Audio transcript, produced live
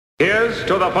Here's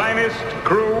to the finest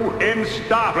crew in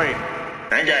Starfleet.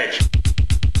 Engage.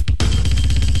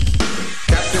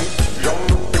 Captain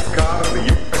Jean-Luc Picard of the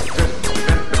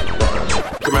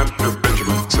USS Commander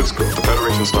Benjamin Sisko, the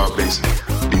Federation Starbase,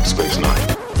 Deep Space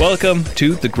Nine. Welcome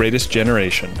to The Greatest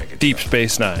Generation, Deep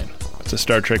Space Nine. It's a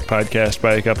Star Trek podcast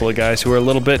by a couple of guys who are a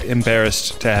little bit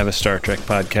embarrassed to have a Star Trek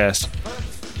podcast.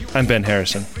 I'm Ben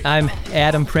Harrison. I'm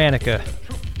Adam Pranica.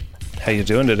 How you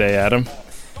doing today, Adam?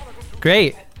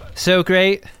 Great. So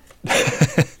great.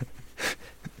 The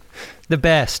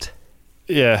best.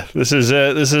 Yeah, we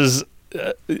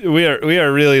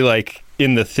are really like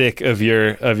in the thick of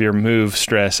your move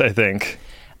stress, I think.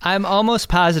 I'm almost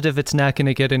positive it's not going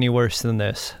to get any worse than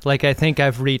this. Like, I think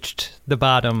I've reached the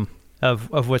bottom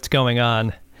of what's going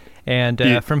on, and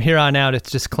from here on out, it's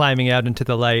just climbing out into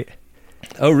the light.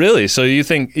 Oh, really? So you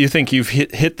think you've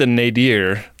hit the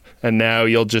nadir, and now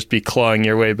you'll just be clawing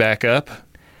your way back up?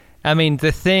 I mean,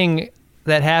 the thing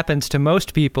that happens to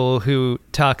most people who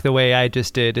talk the way I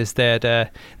just did is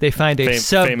that they find a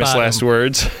sub-bottom. Famous last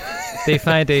words. They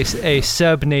find a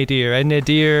sub-nadir, a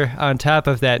nadir on top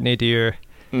of that nadir,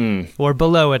 or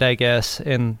below it, I guess,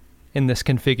 in this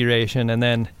configuration, and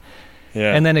then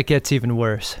it gets even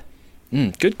worse.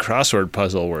 Good crossword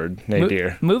puzzle word,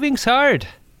 nadir. Moving's hard.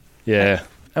 Yeah.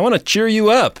 I want to cheer you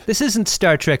up. This isn't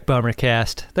Star Trek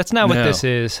Bummercast. That's not what this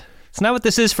is. It's not what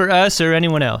this is for us or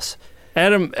anyone else.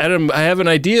 Adam, I have an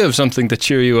idea of something to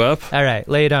cheer you up. All right,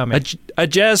 lay it on me. A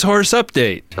jazz horse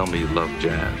update. Tell me you love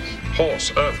jazz.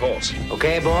 Horse, Earth horse.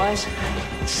 Okay, boys,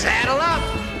 saddle up.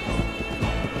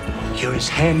 You're as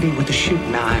handy with a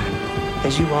shooting iron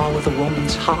as you are with a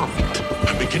woman's heart.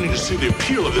 I'm beginning to see the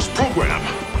appeal of this program.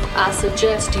 I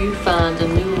suggest you find a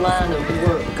new line of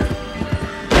work.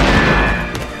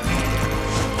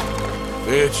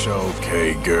 It's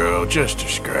okay, girl. Just a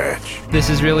scratch. This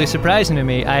is really surprising to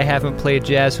me. I haven't played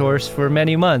Jazz Horse for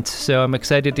many months, so I'm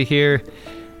excited to hear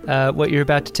what you're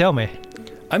about to tell me.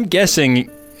 I'm guessing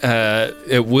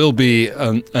it will be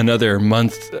another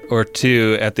month or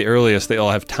two at the earliest that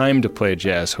you'll have time to play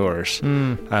Jazz Horse.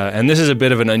 And this is a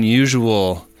bit of an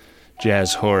unusual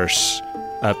Jazz Horse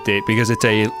update because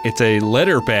it's a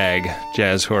letter bag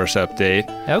Jazz Horse update.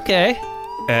 Okay.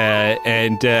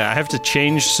 And I have to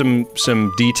change some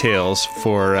details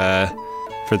for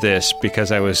this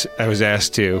because I was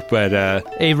asked to. But a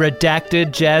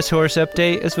redacted Jazz Horse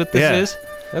update is what this is.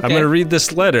 Okay. I'm going to read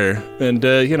this letter, and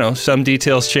some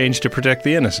details change to protect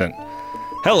the innocent.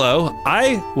 Hello,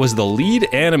 I was the lead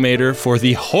animator for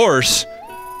the horse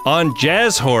on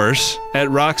Jazz Horse at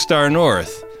Rockstar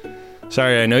North.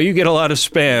 Sorry, I know you get a lot of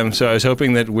spam, so I was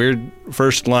hoping that weird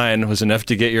first line was enough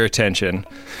to get your attention.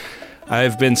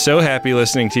 I've been so happy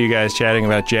listening to you guys chatting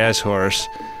about Jazz Horse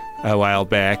a while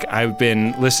back. I've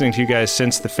been listening to you guys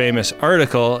since the famous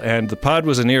article, and the pod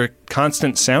was a near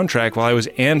constant soundtrack while I was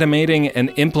animating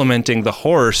and implementing the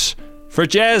horse for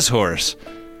Jazz Horse.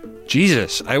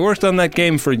 Jesus, I worked on that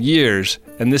game for years,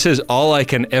 and this is all I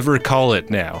can ever call it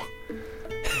now.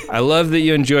 I love that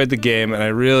you enjoyed the game, and I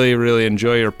really, really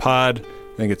enjoy your pod.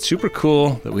 I think it's super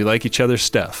cool that we like each other's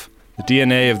stuff. The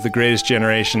DNA of the Greatest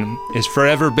Generation is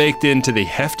forever baked into the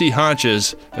hefty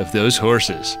haunches of those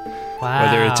horses. Wow.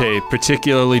 Whether it's a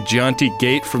particularly jaunty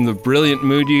gait from the brilliant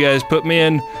mood you guys put me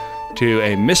in, to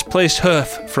a misplaced hoof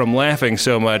from laughing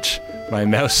so much my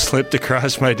mouse slipped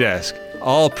across my desk.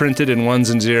 All printed in ones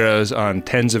and zeros on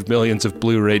tens of millions of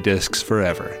Blu-ray discs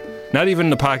forever. Not even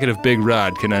the pocket of Big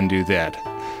Rod can undo that.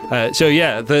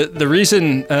 The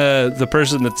reason the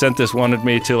person that sent this wanted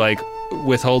me to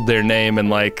withhold their name and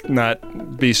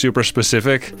not be super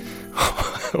specific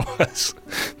was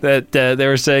that they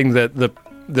were saying that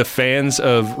the fans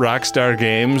of Rockstar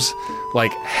Games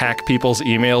hack people's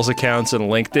emails accounts and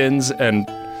LinkedIn's and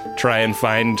try and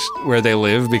find where they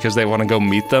live because they want to go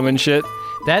meet them and shit.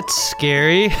 That's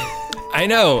scary. I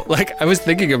know. I was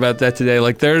thinking about that today.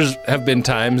 There's have been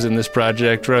times in this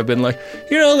project where I've been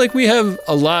we have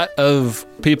a lot of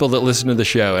people that listen to the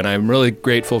show, and I'm really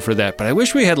grateful for that. But I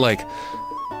wish we had a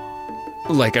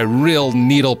real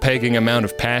needle-pegging amount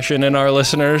of passion in our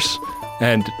listeners.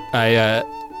 And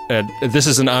this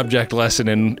is an object lesson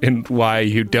in why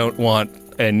you don't want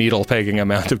a needle-pegging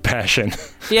amount of passion.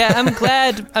 Yeah, I'm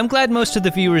glad most of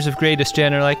the viewers of Greatest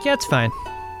Gen are yeah, it's fine.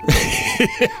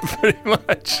 Pretty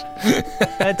much.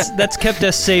 That's kept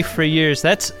us safe for years.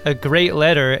 That's a great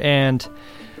letter, and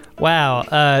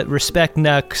wow, respect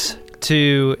Nux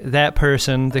to that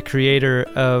person, the creator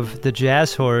of the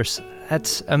Jazz Horse.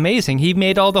 That's amazing. He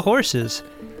made all the horses.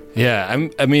 Yeah,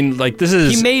 I mean, this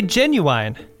is... He made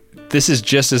Genuine. this is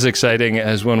just as exciting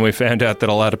as when we found out that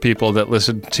a lot of people that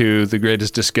listen to The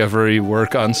Greatest Discovery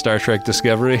work on Star Trek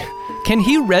Discovery. Can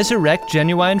he resurrect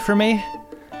Genuine for me?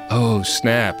 Oh,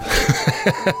 snap.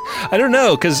 I don't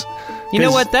know, because... You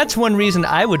know what? That's one reason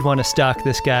I would want to stalk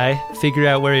this guy, figure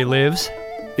out where he lives.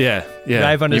 Yeah.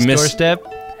 Drive on his doorstep.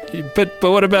 But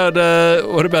what about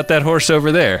that horse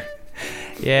over there?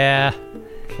 Yeah.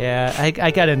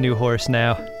 I got a new horse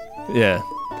now. Yeah.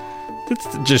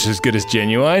 That's just as good as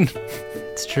Genuine.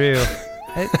 It's true.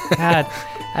 God,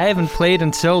 I haven't played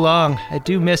in so long. I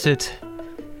do miss it.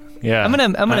 Yeah. I'm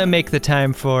gonna make the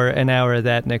time for an hour of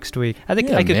that next week. I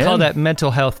think I could call that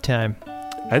mental health time.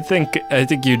 I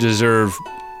think you deserve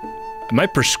my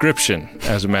prescription,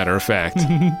 as a matter of fact.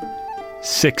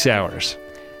 6 hours.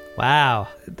 Wow.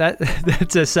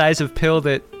 That's a size of pill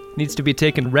that needs to be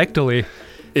taken rectally.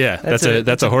 Yeah, that's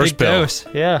a horse big pill. Dose.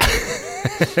 Yeah.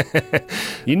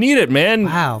 You need it, man.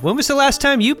 Wow. When was the last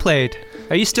time you played?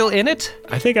 Are you still in it?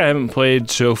 I think I haven't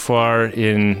played so far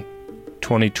in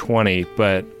 2020,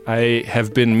 but I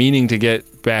have been meaning to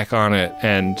get back on it,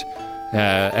 and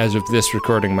as of this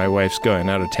recording, my wife's going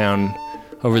out of town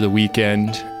over the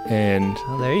weekend, and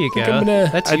there you go.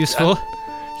 That's useful.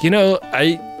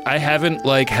 I haven't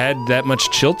had that much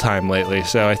chill time lately,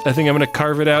 so I think I'm gonna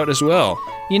carve it out as well.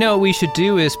 You know what we should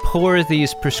do is pour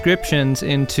these prescriptions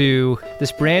into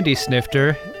this brandy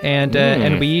snifter,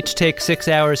 and we each take 6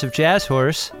 hours of Jazz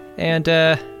Horse and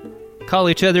call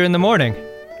each other in the morning.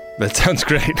 That sounds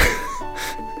great.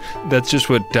 That's just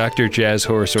what Dr. Jazz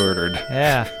Horse ordered.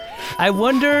 Yeah. I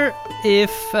wonder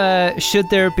if should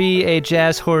there be a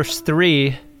Jazz Horse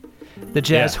 3, the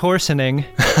Jazz Horsening,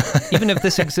 even if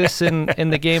this exists in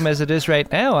the game as it is right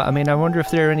now. I mean, I wonder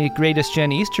if there are any Greatest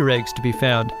Gen Easter eggs to be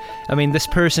found. I mean, this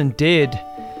person did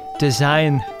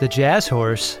design the Jazz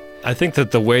Horse. I think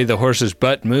that the way the horse's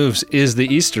butt moves is the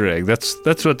Easter egg.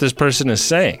 That's what this person is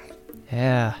saying.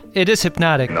 Yeah. It is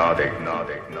hypnotic. Nodding.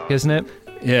 Isn't it?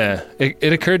 Yeah.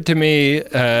 It occurred to me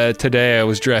today. I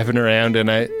was driving around and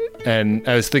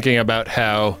I was thinking about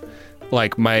how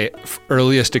my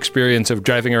earliest experience of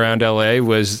driving around LA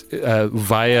was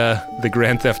via the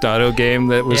Grand Theft Auto game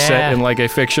that was set in a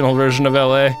fictional version of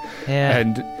LA. Yeah.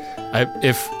 And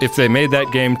if they made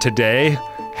that game today,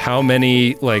 how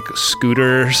many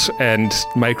scooters and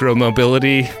micro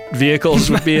mobility vehicles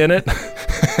would be in it?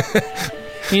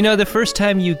 You know, the first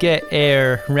time you get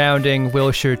air rounding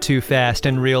Wilshire too fast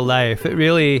in real life, it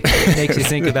really makes you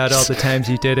think about all the times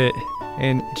you did it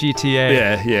in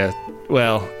GTA. Yeah.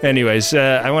 Well, anyways,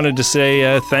 I wanted to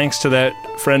say thanks to that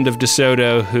friend of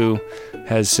DeSoto who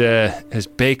has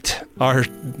baked our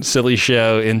silly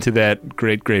show into that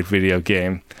great video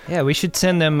game. Yeah, we should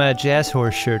send them a Jazz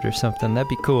Horse shirt or something. That'd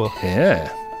be cool. Yeah.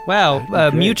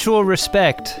 Wow, mutual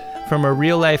respect from a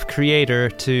real-life creator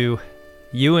to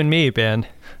you and me, Ben.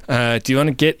 Do you want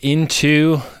to get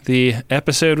into the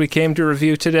episode we came to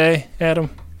review today, Adam?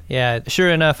 Yeah, sure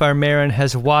enough, our Marin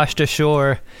has washed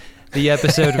ashore the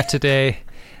episode of today.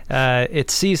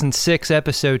 It's Season 6,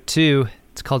 Episode 2.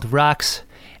 It's called Rocks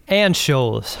and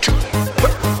Shoals.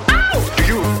 Do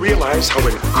you realize how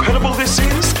incredible this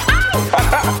is?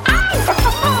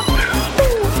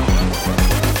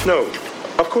 No,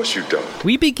 of course you don't.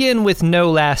 We begin with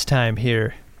no last time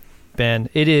here, Ben.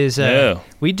 It is,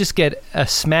 we just get a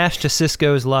smash to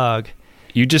Sisko's log.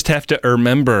 You just have to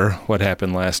remember what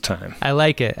happened last time. I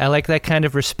like it. I like that kind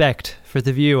of respect for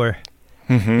the viewer.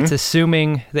 Mm-hmm. It's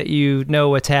assuming that you know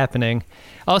what's happening.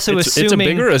 Also, it's a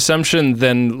bigger assumption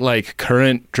than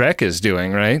current Trek is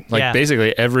doing, right?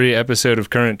 Basically every episode of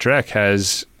current Trek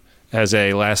has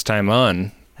a last time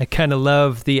on. I kind of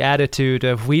love the attitude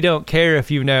of we don't care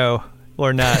if you know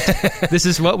or not. This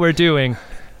is what we're doing.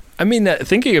 I mean,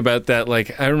 thinking about that,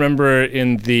 I remember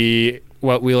in the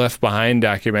What We Left Behind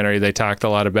documentary, they talked a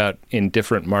lot about in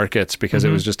different markets because it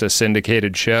was just a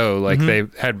syndicated show. They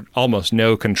had almost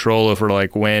no control over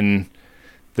when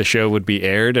the show would be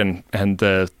aired, and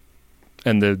the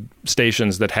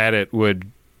stations that had it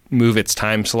would move its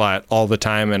time slot all the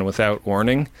time and without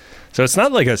warning. So it's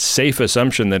not a safe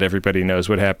assumption that everybody knows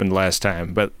what happened last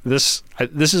time. But this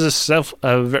is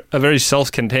a very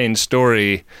self-contained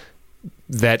story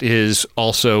that is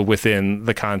also within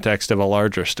the context of a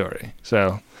larger story.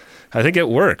 So I think it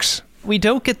works. We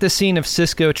don't get the scene of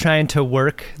Sisko trying to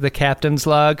work the captain's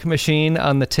log machine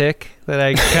on the tick that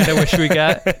I kind of wish we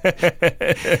got.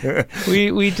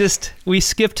 We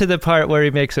skip to the part where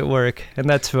he makes it work, and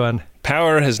that's fun.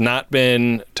 Power has not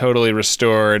been totally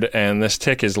restored, and this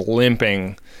tick is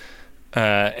limping,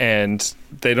 and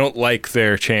they don't like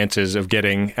their chances of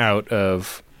getting out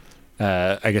of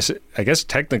I guess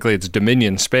technically it's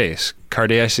Dominion space,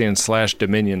 Cardassian /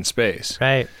 Dominion space.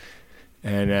 Right.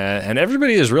 And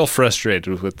everybody is real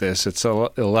frustrated with this. It's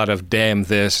a lot of damn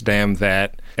this, damn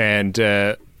that. And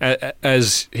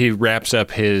as he wraps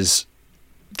up his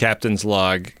captain's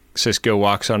log, Sisko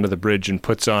walks onto the bridge and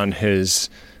puts on his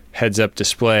heads-up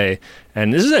display.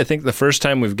 And this is, I think, the first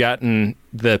time we've gotten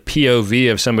the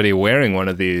POV of somebody wearing one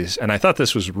of these. And I thought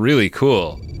this was really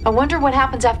cool. I wonder what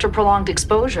happens after prolonged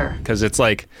exposure. Because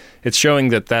it's showing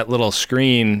that little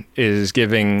screen is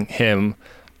giving him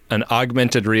an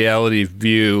augmented reality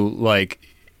view, like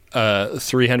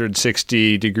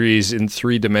 360 degrees in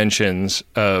 3 dimensions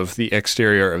of the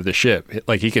exterior of the ship.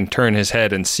 Like he can turn his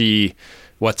head and see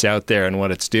what's out there and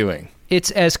what it's doing.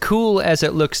 It's as cool as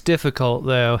it looks difficult,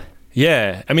 though.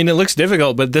 Yeah. I mean, it looks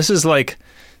difficult, but this is like,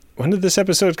 when did this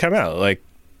episode come out? Like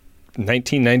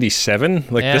 1997?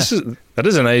 Like yeah. That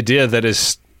is an idea that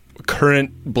is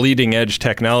current bleeding edge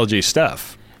technology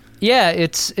stuff. Yeah,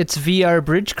 it's VR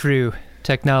bridge crew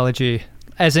technology,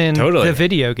 as in the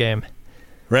video game.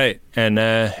 Right. And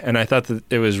I thought that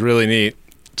it was really neat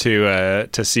to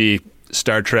see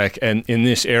Star Trek, and in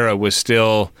this era was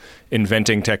still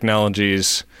inventing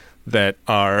technologies that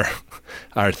are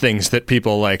things that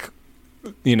people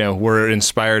were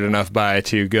inspired enough by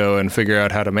to go and figure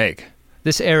out how to make.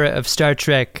 This era of Star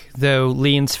Trek, though,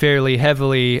 leans fairly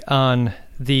heavily on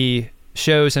the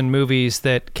shows and movies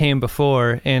that came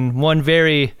before in one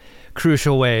very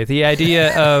crucial way. The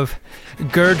idea of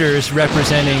girders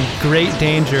representing great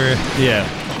danger. Yeah.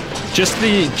 Just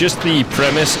the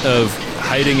premise of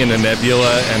hiding in a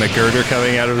nebula and a girder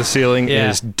coming out of the ceiling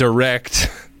is direct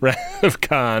Wrath of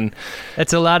Khan.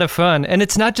 It's a lot of fun. And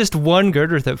it's not just one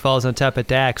girder that falls on top of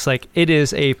Dax. Like, it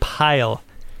is a pile.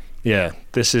 Yeah,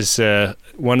 this is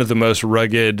one of the most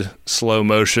rugged,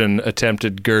 slow-motion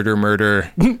attempted girder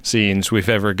murder scenes we've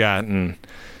ever gotten.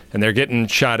 And they're getting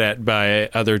shot at by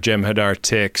other Jem'Hadar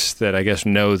ticks that I guess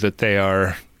know that they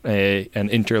are an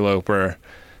interloper.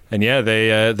 And yeah,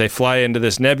 they fly into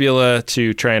this nebula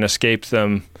to try and escape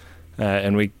them.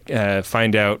 And we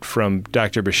find out from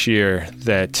Dr. Bashir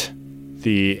that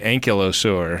the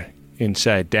ankylosaur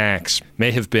inside Dax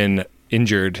may have been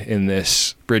injured in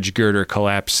this bridge girder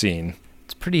collapse scene.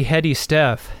 It's pretty heady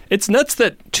stuff. It's nuts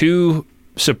that 2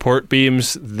 support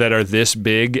beams that are this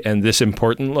big and this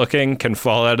important looking can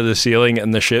fall out of the ceiling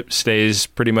and the ship stays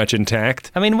pretty much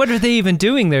intact. I mean, what are they even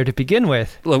doing there to begin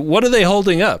with? What are they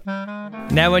holding up?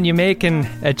 Now, when you're making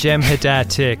a Jem'Hadar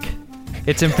tick,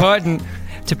 it's important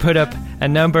to put up a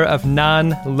number of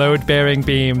non-load-bearing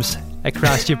beams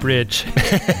across your bridge.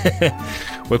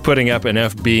 We're putting up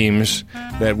enough beams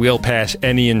that we'll pass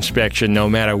any inspection no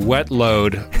matter what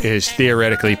load is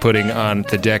theoretically putting on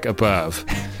the deck above.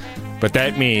 But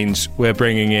that means we're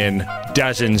bringing in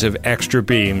dozens of extra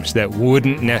beams that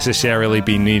wouldn't necessarily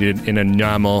be needed in a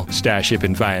normal starship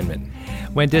environment.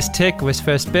 When this tick was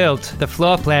first built, the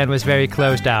floor plan was very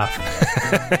closed off.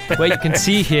 What you can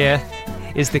see here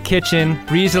is the kitchen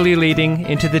breezily leading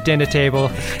into the dinner table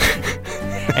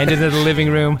and into the living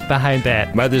room behind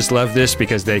that. Mothers love this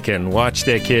because they can watch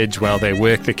their kids while they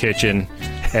work the kitchen,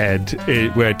 and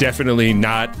we're definitely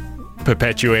not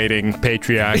perpetuating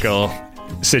patriarchal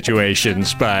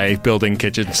situations by building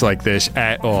kitchens like this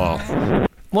at all.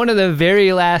 One of the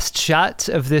very last shots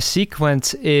of this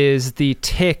sequence is the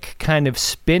tick kind of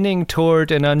spinning toward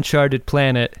an uncharted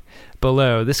planet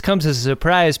below. This comes as a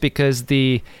surprise because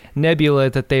the nebula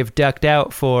that they've ducked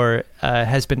out for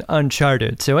has been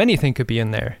uncharted, so anything could be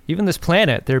in there. Even this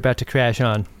planet they're about to crash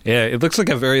on. Yeah, it looks like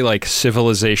a very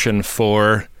Civilization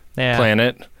 4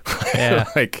 planet. Yeah.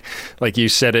 like you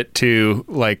set it to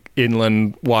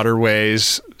inland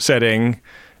waterways setting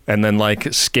and then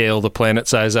scale the planet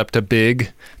size up to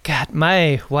big. God,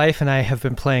 my wife and I have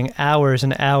been playing hours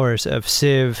and hours of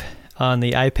Civ on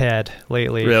the iPad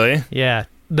lately. Really? Yeah.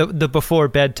 The before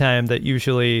bedtime that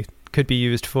usually could be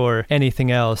used for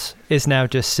anything else is now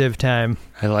just Civ time.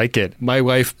 I like it. My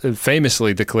wife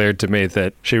famously declared to me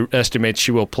that she estimates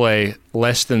she will play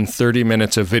less than 30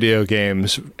 minutes of video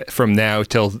games from now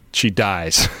till she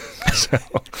dies.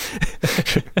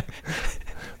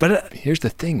 But here's the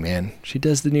thing, man. She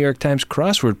does the New York Times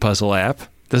crossword puzzle app.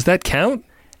 Does that count?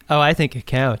 Oh, I think it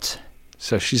counts.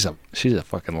 So she's a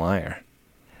fucking liar.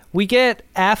 We get,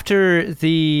 after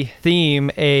the theme,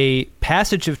 a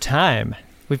passage of time.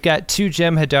 We've got 2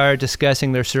 Jem'Hadar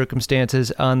discussing their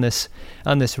circumstances on this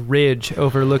ridge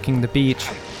overlooking the beach.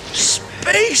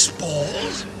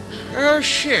 Spaceballs? Oh,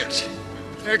 shit.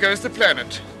 There goes the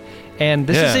planet. And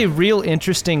this is a real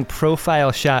interesting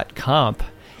profile shot comp.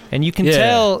 And you can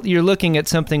tell you're looking at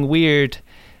something weird.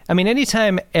 I mean,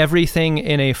 anytime everything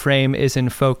in a frame is in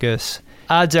focus,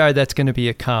 odds are that's going to be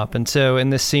a comp. And so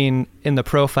in this scene, in the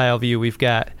profile view, we've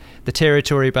got the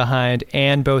territory behind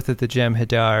and both of the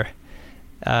Jem'Hadar.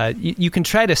 You can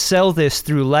try to sell this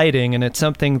through lighting, and it's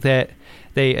something that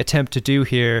they attempt to do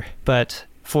here, but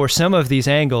for some of these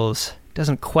angles, it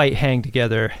doesn't quite hang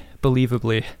together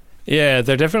believably. Yeah,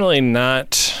 they're definitely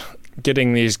not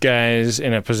getting these guys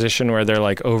in a position where they're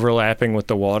like overlapping with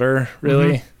the water,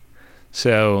 really. Mm-hmm.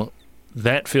 So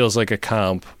that feels like a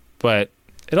comp, but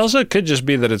it also could just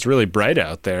be that it's really bright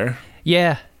out there.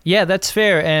 Yeah, that's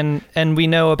fair. And we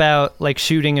know about like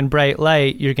shooting in bright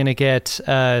light, you're going to get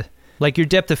like your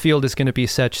depth of field is going to be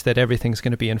such that everything's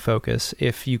going to be in focus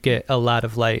if you get a lot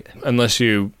of light. Unless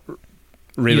you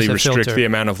really restrict the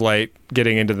amount of light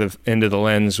getting into the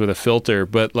lens with a filter,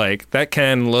 but like that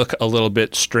can look a little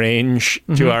bit strange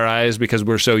to our eyes because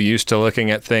we're so used to looking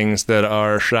at things that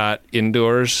are shot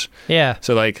indoors. Yeah.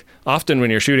 So like often when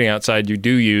you're shooting outside, you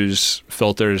do use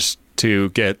filters to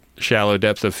get shallow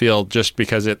depth of field just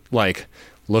because it like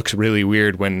looks really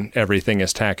weird when everything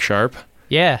is tack sharp.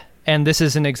 Yeah, and this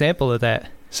is an example of that.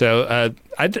 So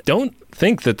I don't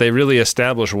think that they really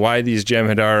establish why these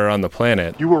Jem'Hadar are on the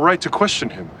planet. You were right to question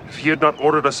him. If he had not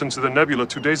ordered us into the nebula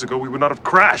 2 days ago, we would not have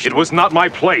crashed. It was not my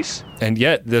place. And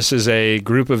yet, this is a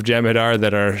group of Jem'Hadar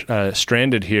that are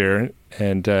stranded here,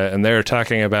 and they're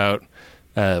talking about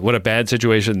what a bad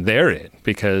situation they're in,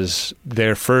 because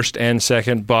their first and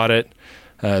second bought it.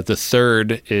 The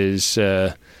third is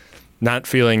not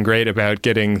feeling great about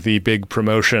getting the big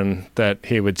promotion that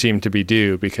he would seem to be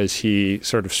due because he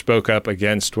sort of spoke up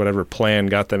against whatever plan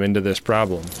got them into this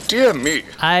problem. Dear me.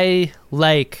 I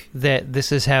like that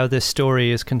this is how this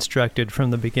story is constructed from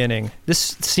the beginning. This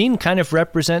scene kind of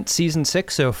represents season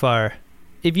 6 so far.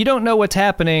 If you don't know what's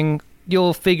happening,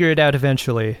 you'll figure it out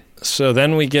eventually. So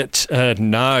then we get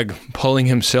Nog pulling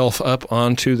himself up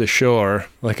onto the shore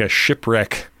like a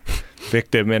shipwreck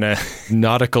victim in a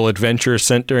nautical adventure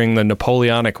set during the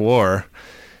Napoleonic War,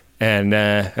 and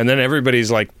then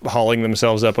everybody's like hauling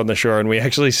themselves up on the shore, and we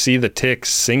actually see the tick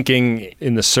sinking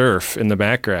in the surf in the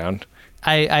background.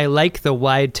 I like the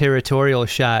wide territorial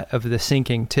shot of the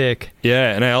sinking tick.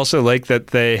 Yeah, and I also like that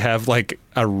they have like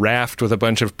a raft with a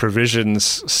bunch of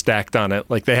provisions stacked on it.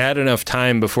 Like they had enough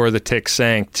time before the tick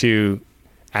sank to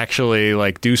actually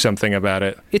like do something about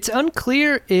it. It's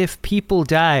unclear if people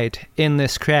died in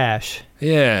this crash.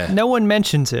 Yeah. No one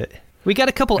mentions it. We got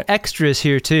a couple extras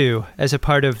here too as a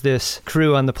part of this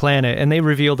crew on the planet, and they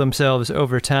reveal themselves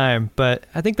over time, but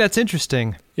I think that's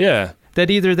interesting. Yeah. That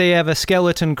either they have a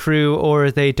skeleton crew or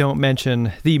they don't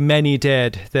mention the many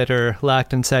dead that are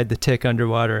locked inside the tick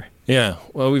underwater. Yeah.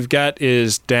 Well, we've got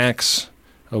is Dax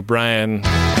O'Brien.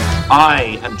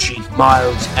 I am Chief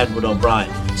Miles Edward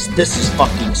O'Brien. This is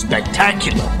fucking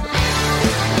spectacular.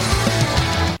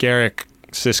 Garrick,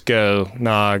 Sisko,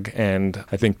 Nog, and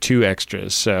I think 2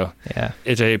 extras. So yeah,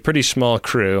 it's a pretty small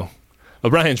crew.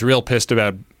 O'Brien's real pissed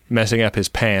about messing up his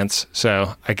pants,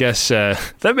 so I guess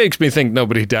that makes me think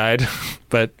nobody died,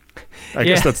 but I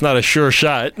guess that's not a sure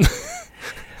shot.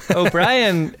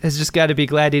 O'Brien has just got to be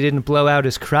glad he didn't blow out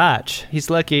his crotch. He's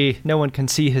lucky no one can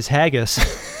see his haggis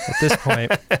at this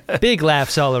point. Big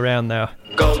laughs all around, though.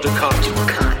 Golden cut.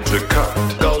 The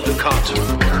cut. Golden cut.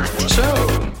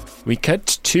 So we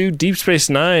cut to Deep Space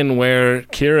Nine, where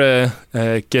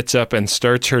Kira gets up and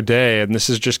starts her day, and this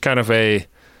is just kind of a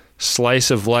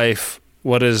slice of life.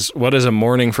 What does a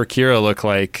morning for Kira look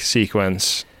like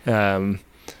sequence?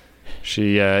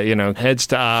 She heads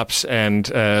to ops,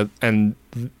 and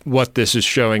what this is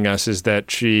showing us is that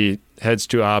she heads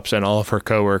to ops, and all of her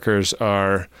coworkers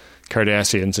are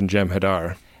Cardassians and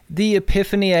Jem'Hadar. The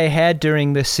epiphany I had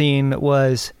during this scene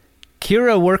was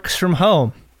Kira works from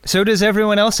home. So does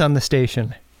everyone else on the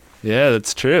station. Yeah,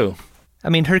 that's true. I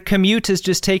mean, her commute is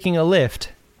just taking a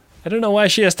lift. I don't know why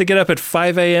she has to get up at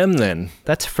 5 a.m. then.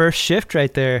 That's first shift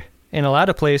right there in a lot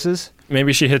of places.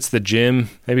 Maybe she hits the gym.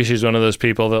 Maybe she's one of those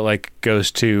people that like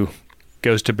goes to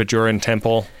Bajoran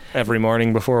Temple every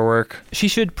morning before work. She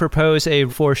should propose a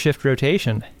 4-shift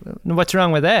rotation. What's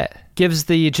wrong with that? Gives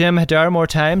the Jem'Hadar more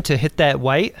time to hit that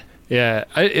white? Yeah,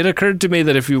 it occurred to me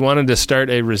that if you wanted to start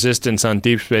a resistance on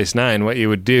Deep Space Nine, what you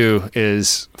would do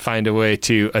is find a way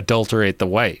to adulterate the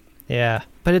white. Yeah,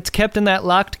 but it's kept in that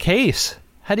locked case.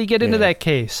 How do you get into that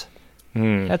case?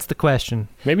 That's the question.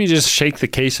 Maybe just shake the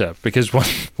case up, because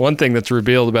one thing that's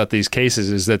revealed about these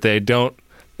cases is that they don't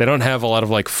have a lot of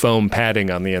like foam padding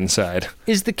on the inside.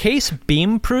 Is the case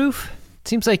beam proof? It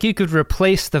seems like you could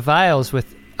replace the vials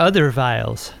with other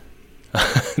vials.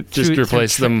 Just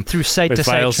replace them through site-to-site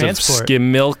vials transport. of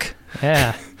skim milk.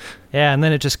 Yeah, and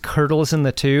then it just curdles in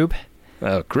the tube.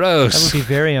 Oh, gross. That would be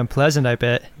very unpleasant, I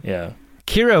bet. Yeah.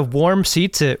 Kira warm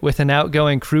seats it with an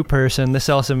outgoing crew person. This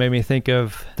also made me think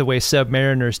of the way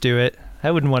submariners do it.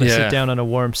 I wouldn't want to sit down on a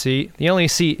warm seat. The only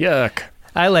seat Yuck.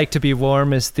 I like to be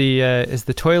warm is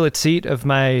the toilet seat of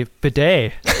my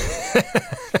bidet.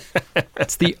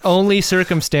 It's the only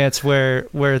circumstance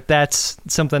where that's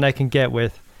something I can get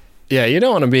with. Yeah, you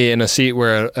don't want to be in a seat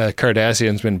where a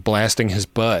Cardassian's been blasting his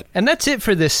butt. And that's it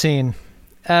for this scene.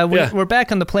 We're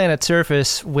back on the planet's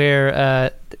surface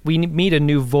where we meet a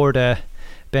new Vorta.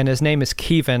 Ben, his name is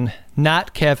Kevin,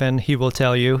 not Kevin, he will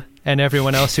tell you, and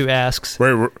everyone else who asks.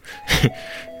 Wait,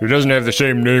 he doesn't have the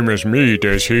same name as me,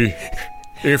 does he?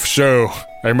 If so,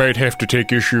 I might have to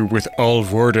take issue with all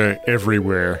Vorta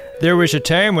everywhere. There was a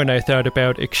time when I thought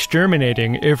about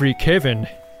exterminating every Kevin,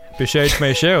 besides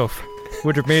myself.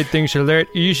 Would have made things a lot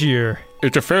easier.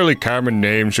 It's a fairly common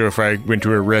name, so if I went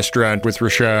to a restaurant with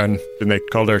Rashawn and they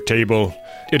called our table,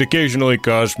 it occasionally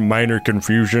caused minor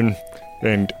confusion,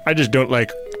 and I just don't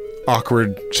like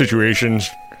awkward situations.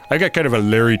 I got kind of a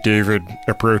Larry David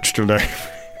approach to life.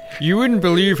 You wouldn't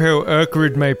believe how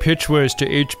awkward my pitch was to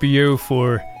HBO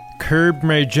for Curb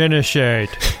My Genocide.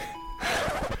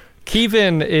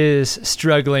 Kevin is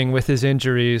struggling with his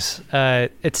injuries.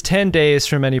 It's 10 days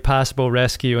from any possible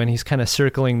rescue, and he's kind of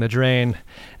circling the drain.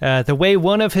 The way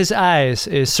one of his eyes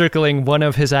is circling one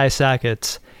of his eye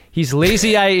sockets. He's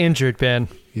lazy eye injured, Ben.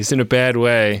 He's in a bad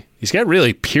way. He's got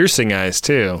really piercing eyes,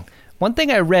 too. One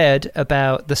thing I read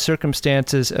about the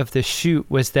circumstances of the shoot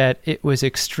was that it was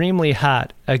extremely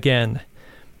hot again.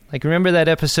 Like, remember that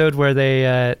episode where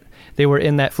they were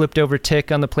in that flipped over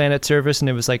tick on the planet's surface and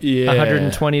it was like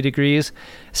 120 degrees?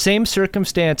 Same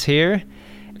circumstance here.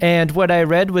 And what I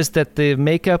read was that the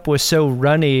makeup was so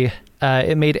runny,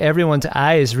 it made everyone's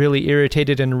eyes really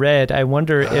irritated and red. I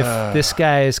wonder if this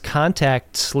guy's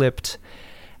contact slipped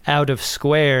out of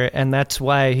square and that's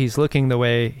why he's looking the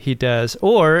way he does.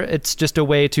 Or it's just a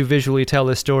way to visually tell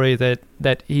the story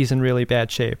that he's in really bad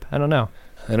shape. I don't know.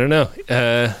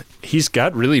 He's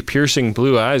got really piercing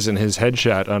blue eyes in his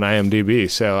headshot on IMDb,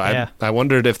 so I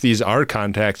wondered if these are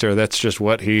contacts or that's just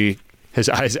what his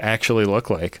eyes actually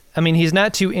look like. I mean, he's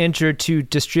not too injured to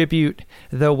distribute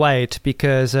the white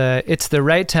because it's the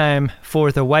right time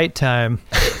for the white time,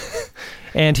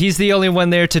 and he's the only one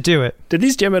there to do it. Did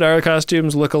these Jem'Hadar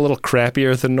costumes look a little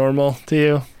crappier than normal to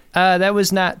you? That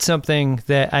was not something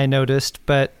that I noticed,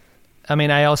 but I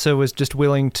mean, I also was just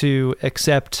willing to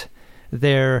accept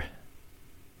their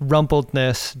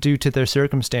rumpledness due to their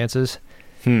circumstances.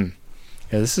 Yeah,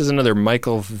 this is another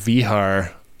Michael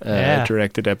Vihar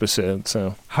directed episode.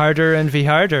 So Harder and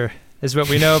Viharder is what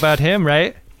we know about him,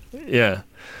 right? Yeah.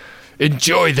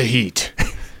 Enjoy the heat.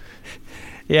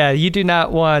 Yeah, you do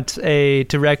not want a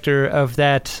director of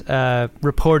that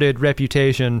reported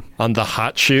reputation. On the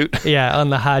hot shoot? Yeah, on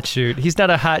the hot shoot. He's not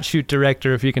a hot shoot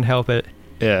director if you can help it.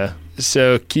 Yeah.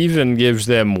 So Kevin gives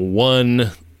them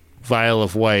one vial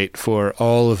of white for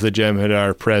all of the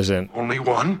Jem'Hadar present. Only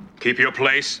one? Keep your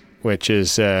place. Which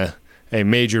is a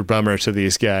major bummer to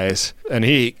these guys. And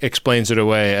he explains it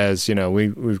away as,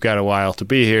 we've got a while to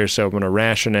be here, so I'm going to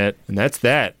ration it. And that's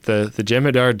that. The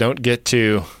Jem'Hadar don't get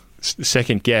to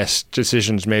second-guess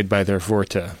decisions made by their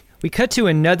Vorta. We cut to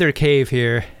another cave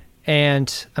here.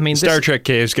 And, I mean, Star Trek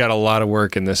cave's got a lot of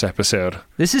work in this episode.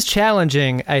 This is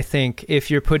challenging, I think,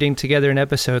 if you're putting together an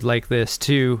episode like this,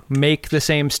 to make the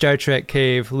same Star Trek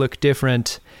cave look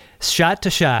different shot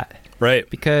to shot. Right.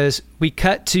 Because we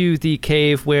cut to the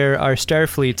cave where our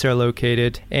Starfleets are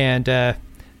located, and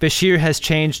Bashir has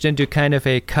changed into kind of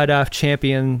a cut-off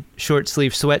champion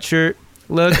short-sleeve sweatshirt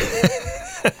look.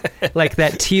 Like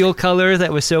that teal color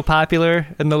that was so popular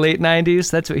in the late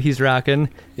 90s. That's what he's rocking.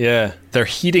 Yeah. They're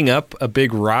heating up a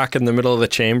big rock in the middle of the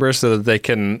chamber so that they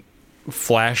can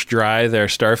flash dry their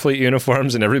Starfleet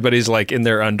uniforms, and everybody's like in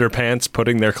their underpants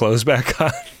putting their clothes back on.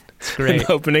 It's great. In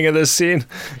the opening of this scene.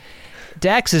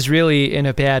 Dax is really in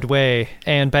a bad way,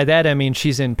 and by that I mean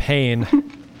she's in pain.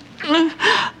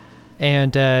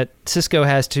 And Sisko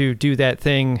has to do that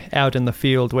thing out in the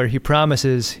field where he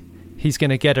promises he's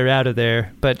going to get her out of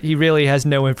there, but he really has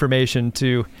no information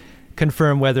to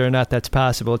confirm whether or not that's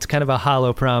possible. It's kind of a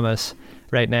hollow promise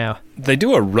right now. They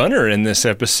do a runner in this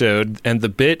episode, and the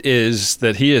bit is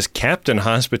that he is Captain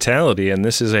Hospitality, and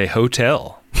this is a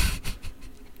hotel.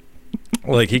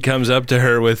 Like, he comes up to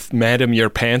her with, "Madam, your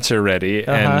pants are ready,"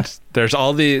 and there's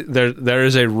there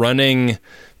is a running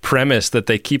premise that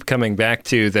they keep coming back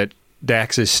to, that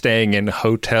Dax is staying in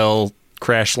Hotel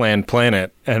Crashland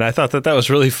Planet, and I thought that was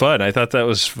really fun. I thought that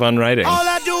was fun writing. All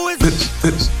I do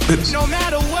is no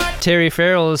matter what. Terry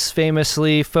Farrell is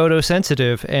famously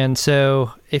photosensitive, and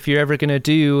so if you're ever going to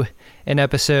do an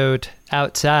episode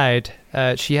outside,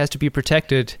 she has to be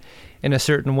protected in a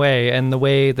certain way, and the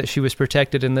way that she was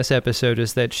protected in this episode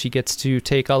is that she gets to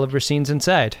take all of her scenes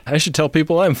inside. I should tell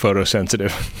people I'm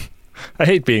photosensitive. I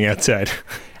hate being outside.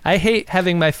 I hate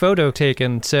having my photo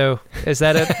taken, so is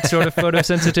that a sort of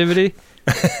photosensitivity?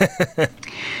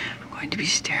 I'm going to be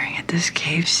staring at this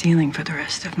cave ceiling for the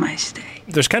rest of my stay.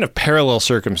 There's kind of parallel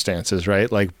circumstances,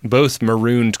 right? Like both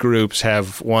marooned groups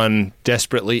have one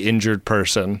desperately injured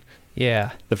person.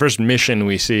 Yeah. The first mission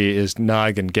we see is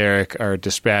Nog and Garrick are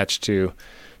dispatched to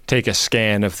take a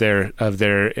scan of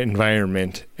their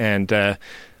environment, and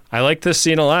I like this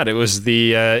scene a lot. It was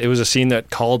a scene that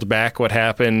called back what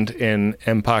happened in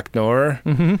Empok Nor,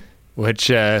 which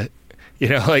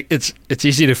like it's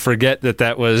easy to forget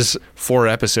that was 4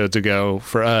 episodes ago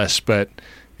for us, but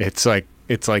it's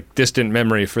like distant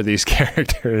memory for these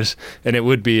characters, and it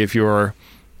would be if you were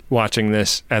watching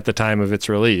this at the time of its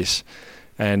release.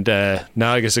 And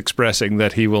Nog is expressing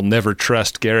that he will never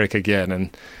trust Garrick again,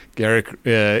 and Garrick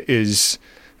is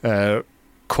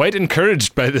quite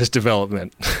encouraged by this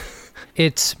development.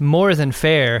 It's more than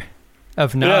fair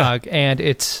of Nog, and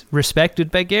it's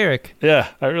respected by Garrick. Yeah,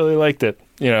 I really liked it.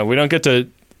 We don't get to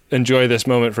enjoy this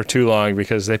moment for too long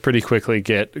because they pretty quickly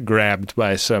get grabbed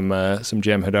by some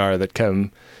Jem'Hadar that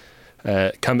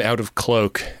come out of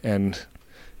cloak and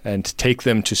take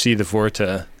them to see the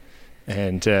Vorta,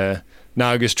 and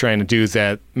Nog is trying to do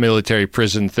that military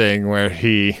prison thing where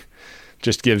he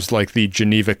just gives like the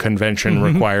Geneva Convention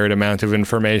required amount of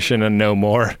information and no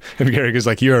more. And Garrick is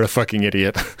like, you're a fucking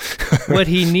idiot. What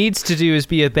he needs to do is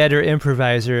be a better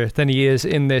improviser than he is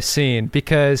in this scene,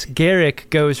 because Garrick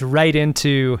goes right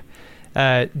into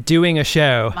doing a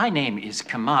show. My name is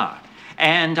Kamar,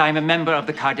 and I'm a member of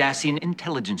the Cardassian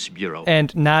Intelligence Bureau.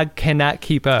 And Nog cannot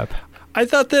keep up. I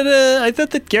thought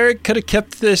that Garrick could have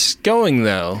kept this going,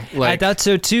 though. I thought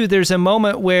so too. There's a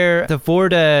moment where the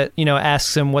Vorta,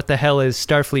 asks him what the hell is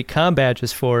Starfleet comm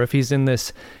badges for if he's in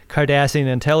this Cardassian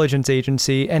intelligence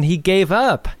agency, and he gave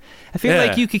up. I feel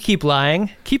like you could keep lying.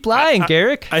 Keep lying,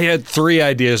 Garrick. I had 3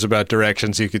 ideas about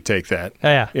directions you could take that.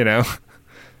 Yeah. Yeah.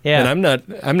 And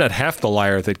I'm not half the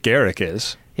liar that Garrick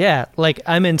is. Yeah,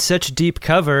 I'm in such deep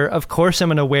cover, of course I'm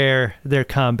going to wear their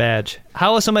comm badge.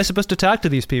 How else am I supposed to talk to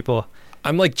these people?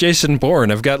 I'm like Jason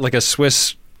Bourne. I've got like a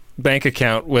Swiss bank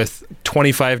account with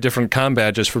 25 different comm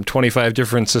badges from 25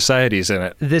 different societies in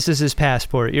it. This is his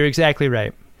passport. You're exactly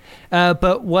right.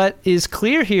 But what is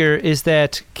clear here is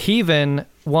that Kevin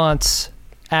wants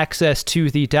access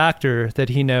to the doctor that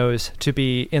he knows to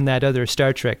be in that other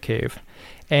Star Trek cave.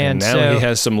 And now he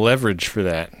has some leverage for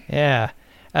that. Yeah.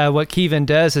 What Kevin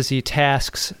does is he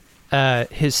tasks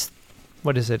his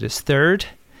third?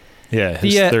 Yeah,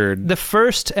 his third. The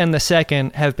first and the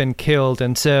second have been killed,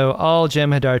 and so all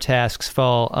Jem'Hadar tasks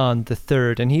fall on the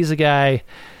third. And he's a guy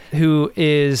who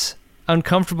is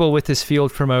uncomfortable with his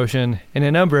field promotion in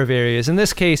a number of areas. In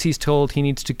this case, he's told he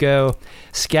needs to go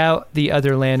scout the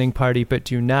other landing party, but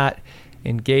do not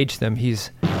engage them.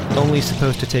 He's only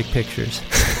supposed to take pictures.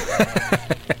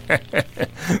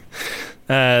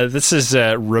 This is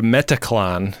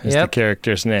Remetaclon is the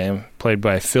character's name, played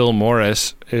by Phil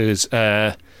Morris,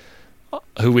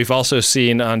 who we've also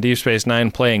seen on Deep Space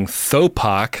Nine playing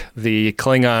Thopak, the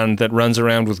Klingon that runs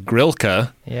around with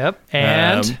Grilka. Yep.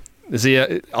 And is he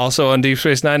also on Deep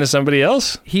Space Nine as somebody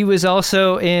else? He was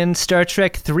also in Star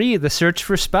Trek III, The Search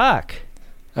for Spock.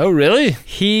 Oh, really?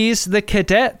 He's the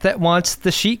cadet that wants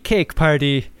the sheet cake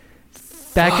party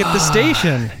back at the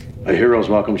station. A hero's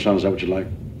welcome, son. Is that what you'd like?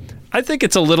 I think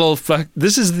it's a little...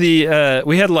 This is the...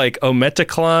 we had like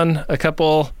Ometaclon a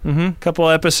couple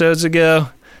episodes ago,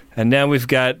 and now we've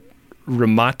got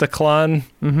Remataclon.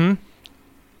 Mm-hmm.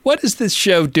 What is this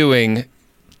show doing,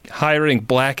 hiring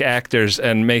black actors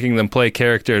and making them play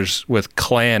characters with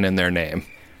clan in their name?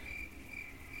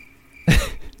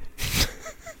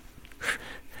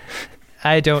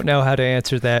 I don't know how to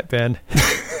answer that, Ben.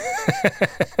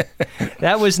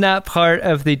 That was not part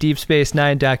of the Deep Space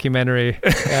Nine documentary.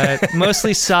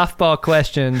 Mostly softball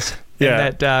questions in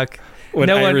that doc.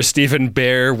 When Ira Stephen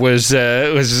Bear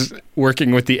was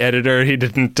working with the editor, he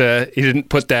didn't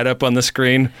put that up on the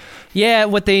screen. Yeah,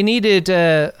 what they needed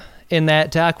in that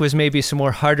doc was maybe some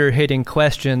more harder hitting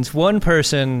questions. One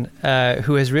person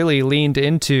who has really leaned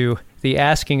into the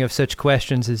asking of such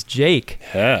questions is Jake,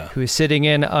 who is sitting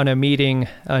in on a meeting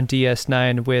on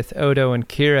DS9 with Odo and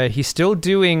Kira. He's still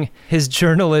doing his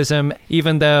journalism,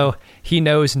 even though he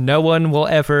knows no one will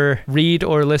ever read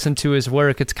or listen to his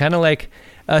work. It's kind of like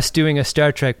us doing a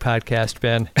Star Trek podcast,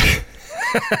 Ben.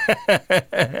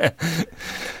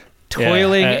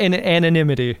 Toiling in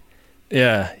anonymity.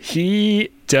 Yeah, he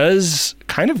does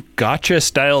kind of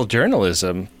gotcha-style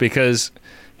journalism because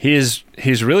He's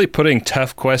really putting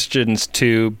tough questions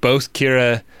to both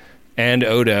Kira and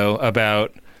Odo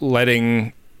about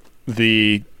letting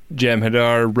the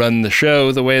Jem'Hadar run the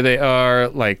show the way they are.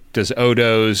 Like, does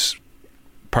Odo's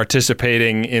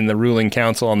participating in the ruling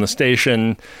council on the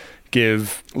station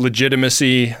give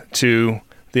legitimacy to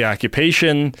the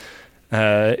occupation?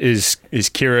 Has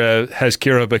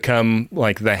Kira become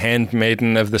like the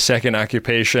handmaiden of the second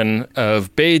occupation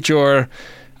of Bajor?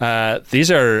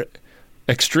 These are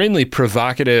extremely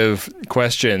provocative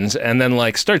questions, and then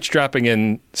like starts dropping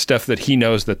in stuff that he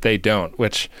knows that they don't,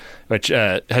 which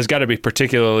has got to be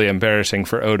particularly embarrassing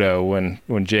for Odo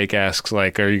when Jake asks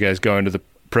like, "Are you guys going to the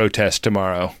protest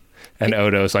tomorrow?" And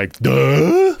Odo's like,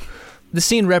 "Duh." The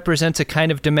scene represents a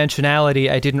kind of dimensionality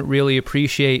I didn't really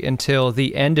appreciate until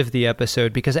the end of the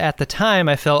episode, because at the time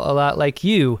I felt a lot like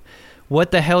you.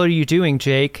 What the hell are you doing,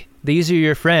 Jake? These are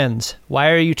your friends.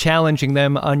 Why are you challenging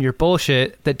them on your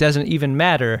bullshit that doesn't even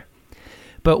matter?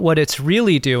 But what it's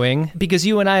really doing, because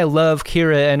you and I love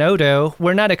Kira and Odo,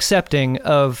 we're not accepting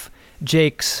of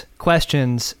Jake's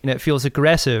questions, and it feels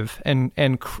aggressive and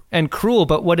cruel,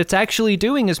 but what it's actually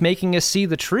doing is making us see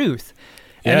the truth.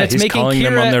 Yeah, and it's he's making calling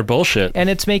them Kira, on their bullshit. And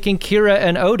it's making Kira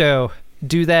and Odo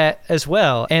do that as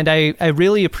well. And I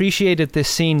really appreciated this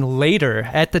scene later.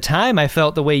 At the time, I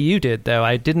felt the way you did, though.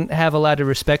 I didn't have a lot of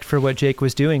respect for what Jake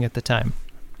was doing at the time.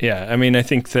 Yeah, I mean, I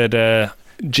think that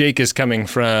Jake is coming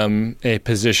from a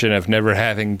position of never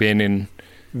having been in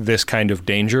this kind of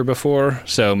danger before,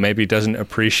 so maybe doesn't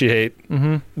appreciate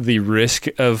the risk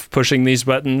of pushing these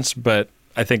buttons, but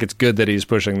I think it's good that he's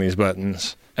pushing these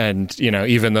buttons. And, you know,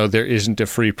 even though there isn't a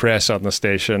free press on the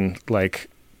station, like,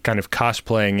 kind of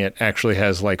cosplaying it actually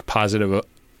has, like, positive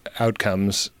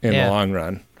outcomes in the long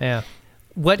run. Yeah.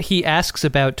 What he asks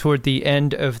about toward the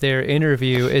end of their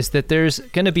interview is that there's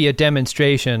going to be a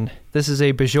demonstration. This is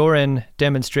a Bajoran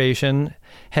demonstration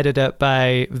headed up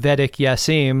by Vedic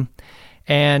Yassim,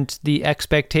 and the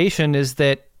expectation is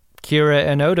that Kira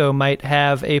and Odo might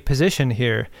have a position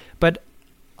here. But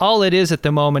all it is at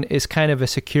the moment is kind of a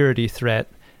security threat.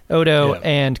 Odo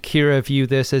and Kira view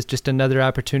this as just another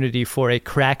opportunity for a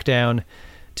crackdown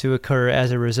to occur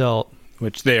as a result.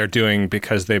 Which they are doing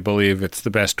because they believe it's the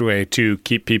best way to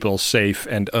keep people safe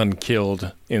and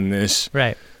unkilled in this,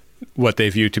 what they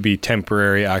view to be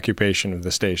temporary occupation of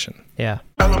the station. Yeah.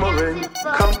 Come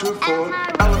to Fort.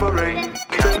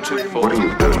 Come to Fort. What are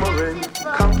you doing?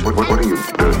 What are you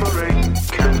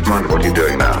doing? Mind what you're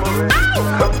doing now.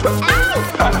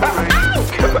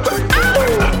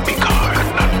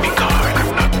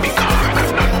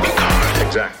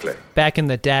 Exactly. Back in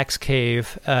the Dax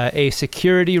cave, a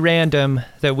security random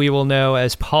that we will know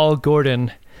as Paul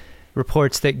Gordon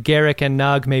reports that Garrick and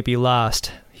Nog may be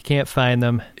lost. He can't find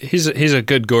them. He's a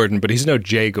good Gordon, but he's no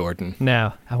Jay Gordon.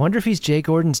 No. I wonder if he's Jay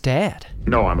Gordon's dad.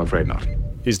 No, I'm afraid not.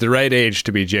 He's the right age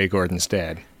to be Jay Gordon's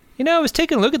dad. You know, I was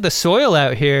taking a look at the soil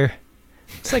out here.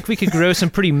 It's like we could grow some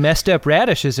pretty messed up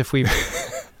radishes if we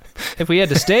had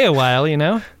to stay a while, you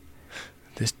know?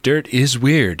 This dirt is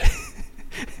weird.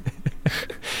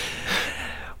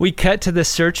 We cut to the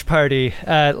search party.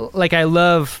 I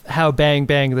love how bang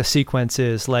bang the sequence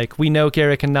is. Like, we know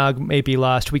Garrick and Nog may be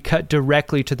lost. We cut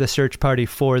directly to the search party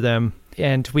for them,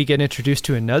 and we get introduced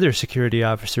to another security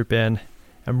officer, Ben.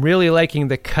 I'm really liking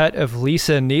the cut of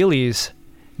Lisa Neely's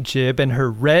jib and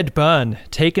her red bun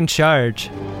taking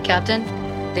charge. Captain,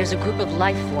 there's a group of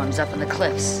life forms up in the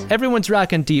cliffs. Everyone's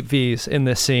rocking deep V's in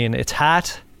this scene. It's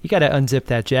hot. You gotta unzip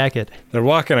that jacket. They're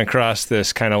walking across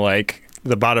this kind of like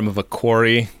the bottom of a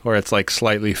quarry where it's like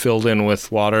slightly filled in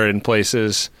with water in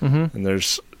places, and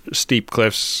there's steep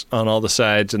cliffs on all the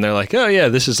sides, and they're like, oh yeah,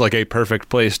 this is like a perfect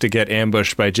place to get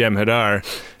ambushed by Jem'Hadar.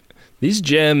 These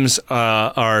gems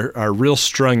are real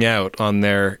strung out on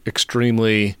their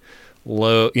extremely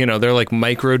low, you know, they're like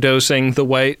microdosing the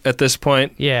white at this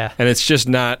point. Yeah. And it's just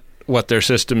not what their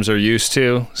systems are used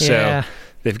to. So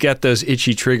they've got those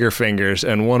itchy trigger fingers,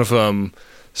 and one of them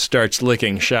starts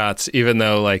licking shots, even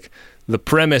though, like, the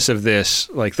premise of this,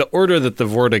 like, the order that the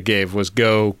Vorta gave was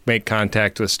go make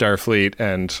contact with Starfleet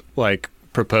and, like,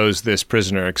 propose this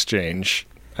prisoner exchange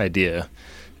idea.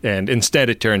 And instead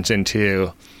it turns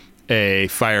into a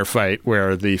firefight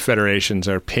where the Federations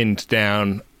are pinned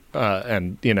down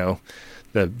and, you know,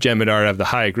 the Jem'Hadar have the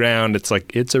high ground. It's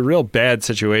like, it's a real bad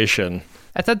situation.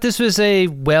 I thought this was a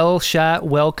well-shot,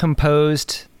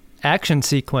 well-composed action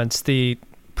sequence. The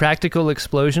practical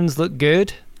explosions look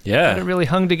good. Yeah. It really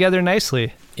hung together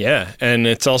nicely. Yeah, and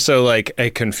it's also like a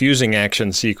confusing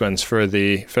action sequence for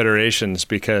the Federations,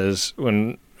 because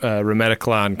when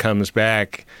Remeticlon comes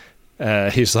back,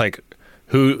 he's like,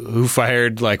 who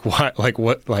fired, like,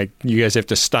 what, like, you guys have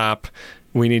to stop.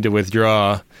 we need to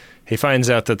withdraw. He finds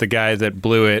out that the guy that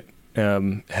blew it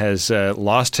has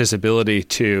lost his ability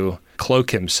to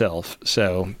cloak himself.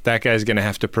 So that guy's going to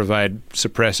have to provide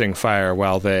suppressing fire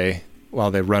while they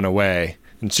run away.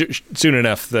 And soon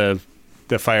enough, the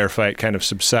firefight kind of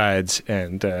subsides,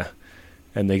 and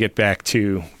they get back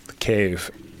to the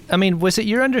cave. I mean, was it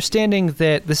your understanding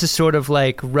that this is sort of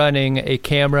like running a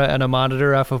camera and a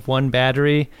monitor off of one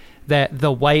battery, that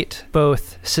the white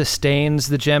both sustains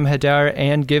the Jem'Hadar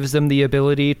and gives them the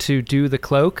ability to do the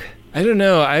cloak? I don't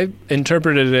know. I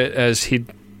interpreted it as he'd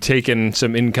taken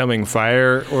some incoming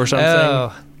fire or something.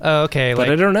 Oh, okay. But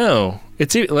I don't know.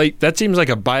 It's like that seems like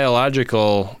a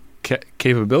biological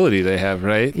capability they have,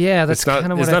 right? Yeah, that's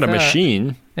kind of what I thought. It's not a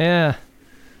machine. Yeah.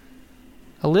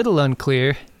 A little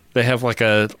unclear. They have like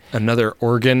another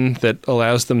organ that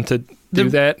allows them to do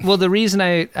that? Well, the reason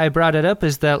I brought it up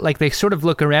is that like they sort of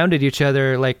look around at each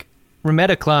other. Like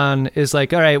Remediclon is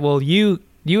like, all right, well, you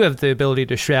have the ability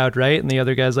to shroud, right? And the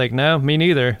other guy's like, no, me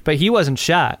neither. But he wasn't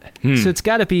shot. So it's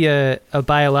got to be a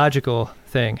biological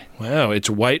thing. Wow, it's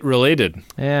white related.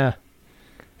 Yeah.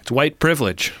 It's white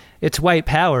privilege. It's white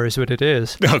power is what it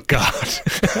is. Oh, God.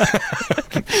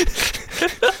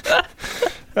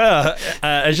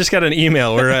 I just got an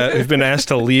email where we've been asked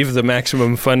to leave the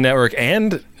Maximum Fun Network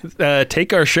and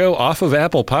take our show off of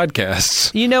Apple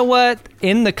Podcasts. You know what?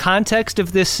 In the context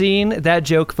of this scene, that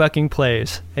joke fucking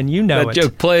plays. And you know that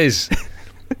joke plays.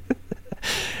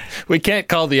 We can't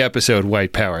call the episode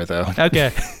White Power, though.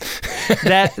 Okay.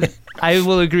 That I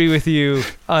will agree with you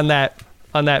on that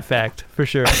fact, for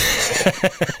sure.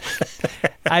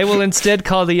 I will instead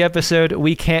call the episode,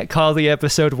 we can't call the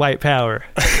episode White Power.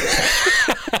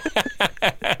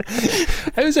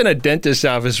 I was in a dentist's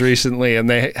office recently, and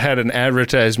they had an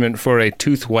advertisement for a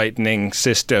tooth whitening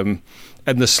system,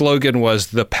 and the slogan was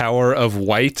 "The Power of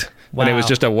White." Wow. And it was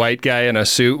just a white guy in a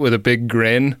suit with a big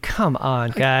grin. Come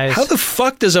on, guys. How the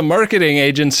fuck does a marketing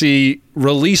agency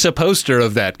release a poster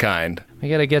of that kind? We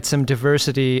got to get some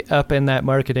diversity up in that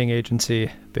marketing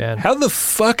agency, Ben. How the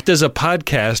fuck does a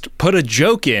podcast put a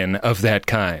joke in of that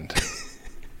kind?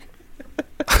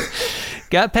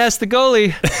 Got past the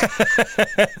goalie.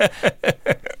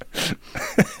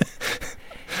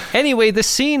 Anyway, the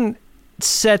scene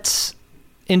sets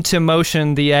into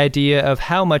motion the idea of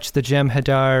how much the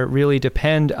Jem'Hadar really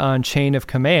depend on chain of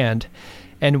command,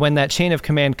 and when that chain of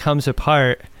command comes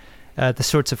apart, the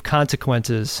sorts of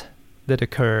consequences that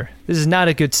occur. This is not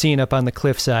a good scene up on the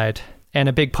cliffside, and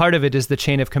a big part of it is the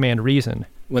chain of command reason.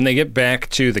 When they get back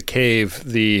to the cave,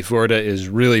 the Vorta is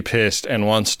really pissed and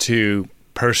wants to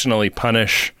personally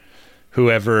punish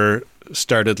whoever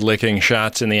started licking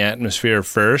shots in the atmosphere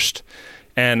first.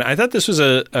 And I thought this was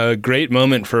a great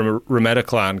moment for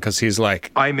Remediclon, because he's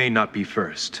like, I may not be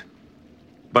first,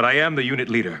 but I am the unit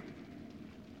leader.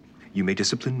 You may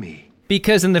discipline me.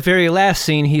 Because in the very last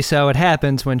scene, he saw what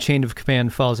happens when chain of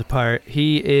command falls apart.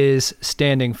 He is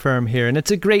standing firm here, and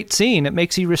it's a great scene. It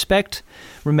makes you respect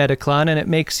Remediclon, and it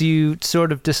makes you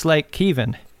sort of dislike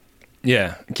Kevin.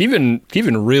 Yeah, Kevin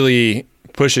really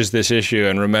pushes this issue,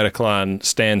 and Remediclon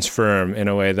stands firm in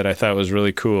a way that I thought was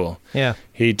really cool. Yeah.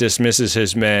 He dismisses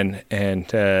his men, and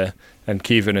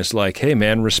Kevin is like, hey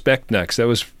man, respect Nux. That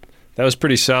was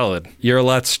pretty solid. You're a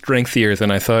lot strengthier than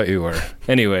I thought you were.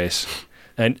 Anyways,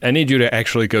 I need you to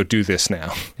actually go do this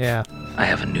now. Yeah. I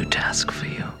have a new task for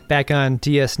you. Back on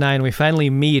DS9, we finally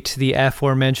meet the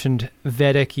aforementioned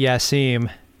Vedic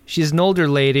Yasim. She's an older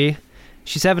lady.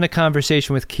 She's having a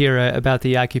conversation with Kira about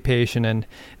the occupation, and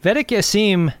Vedic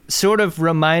Yasim sort of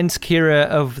reminds Kira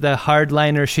of the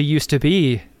hardliner she used to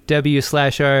be,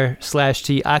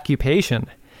 W/R/T occupation.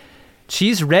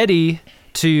 She's ready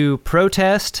to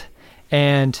protest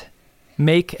and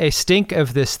make a stink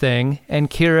of this thing, and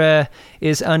Kira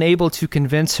is unable to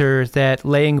convince her that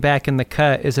laying back in the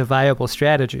cut is a viable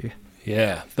strategy.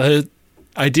 Yeah. The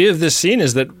idea of this scene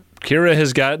is that Kira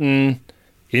has gotten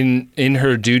in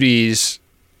her duties,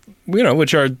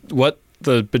 which are what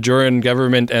the Bajoran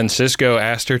government and Sisko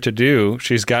asked her to do.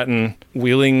 She's gotten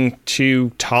willing to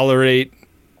tolerate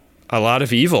a lot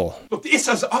of evil. Look, it's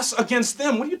us against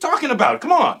them. What are you talking about?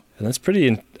 Come on. And that's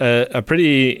a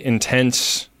pretty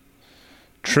intense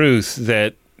truth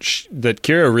that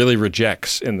Kira really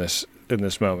rejects in this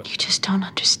moment. You just don't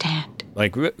understand.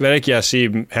 Like Vedic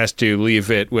Yasim has to leave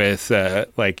it with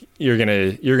you're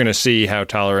gonna see how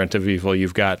tolerant of evil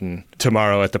you've gotten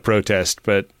tomorrow at the protest,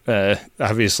 but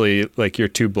obviously you're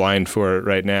too blind for it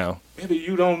right now. Maybe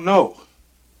you don't know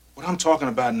what I'm talking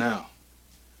about now,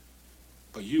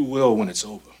 but you will when it's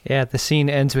over. Yeah, the scene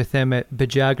ends with them at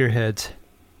Bajoggerheads.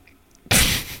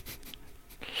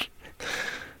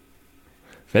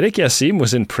 Vedic Yasim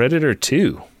was in Predator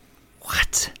 2. What?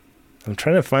 I'm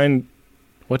trying to find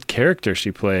what character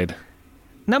she played.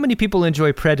 Not many people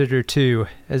enjoy Predator 2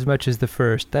 as much as the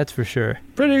first, that's for sure.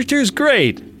 Predator 2 is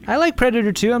great. I like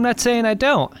Predator 2, I'm not saying I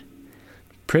don't.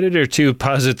 Predator 2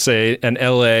 posits an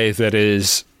LA that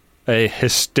is a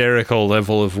hysterical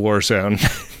level of war zone.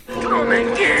 Come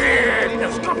and get it!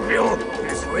 The scorpion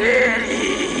is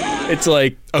ready! It's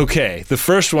like, okay, the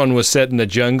first one was set in the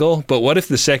jungle, but what if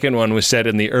the second one was set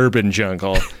in the urban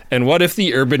jungle? And what if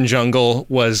the urban jungle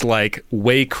was, like,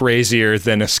 way crazier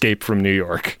than Escape from New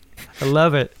York? I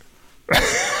love it.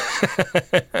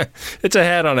 It's a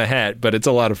hat on a hat, but it's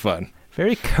a lot of fun.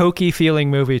 Very cokey feeling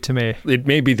movie to me. It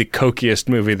may be the coke-iest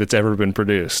movie that's ever been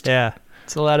produced. Yeah,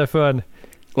 it's a lot of fun.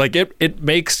 Like, it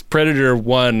makes Predator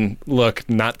 1 look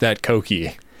not that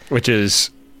cokey, which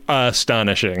is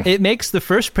astonishing. It makes the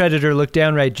first Predator look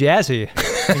downright jazzy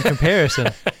in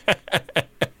comparison.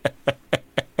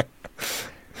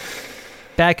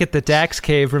 Back at the Dax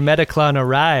cave, Remediclon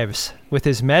arrives with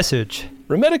his message.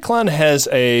 Remediclon has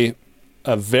a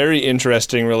very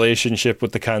interesting relationship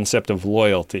with the concept of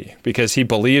loyalty because he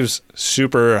believes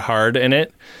super hard in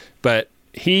it, but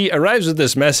he arrives with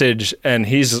this message and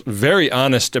he's very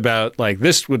honest about, like,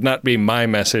 this would not be my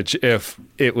message if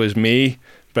it was me,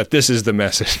 but this is the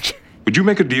message. Would you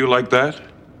make a deal like that?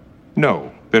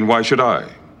 No. Then why should I?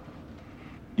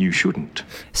 You shouldn't.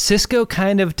 Sisko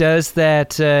kind of does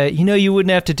that, you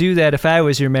wouldn't have to do that if I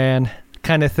was your man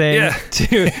kind of thing. Yeah.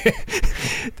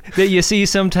 That you see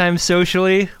sometimes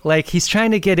socially. Like, he's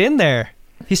trying to get in there.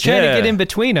 He's trying to get in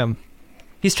between them.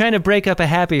 He's trying to break up a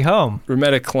happy home.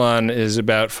 Remediclon is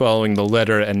about following the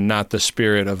letter and not the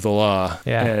spirit of the law.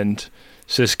 Yeah. And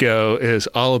Sisko is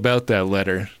all about that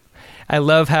letter. I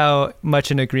love how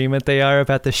much in agreement they are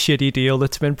about the shitty deal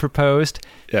that's been proposed.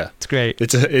 Yeah. It's great.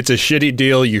 It's a shitty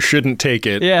deal. You shouldn't take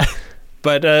it. Yeah.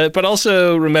 But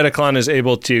also Remediclon is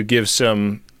able to give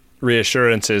some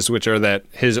reassurances, which are that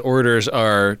his orders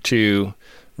are to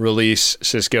release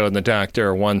Sisko and the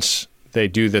Doctor once they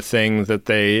do the thing that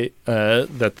they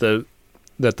that the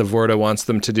Vorta wants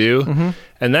them to do. Mm-hmm.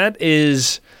 And that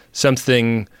is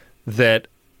something that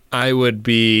I would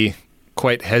be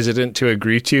quite hesitant to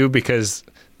agree to because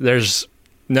there's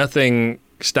nothing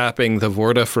stopping the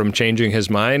Vorta from changing his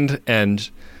mind,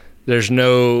 and there's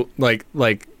no like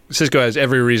Sisko has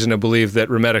every reason to believe that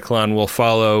Remediclon will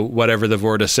follow whatever the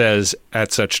Vorta says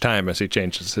at such time as he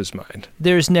changes his mind.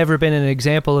 There's never been an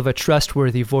example of a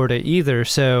trustworthy Vorta either,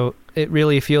 so it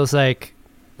really feels like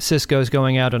Sisko's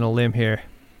going out on a limb here.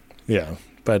 Yeah,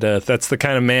 but that's the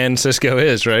kind of man Sisko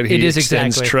is, right? He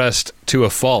extends trust to a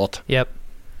fault. Yep.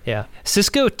 Yeah.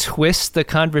 Sisko twists the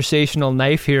conversational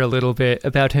knife here a little bit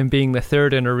about him being the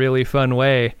third in a really fun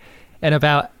way, and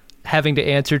about having to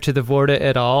answer to the Vorta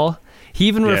at all. He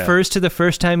even refers to the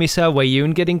first time he saw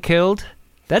Wayun getting killed.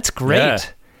 That's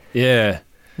great. Yeah.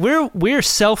 We're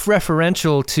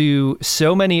self-referential to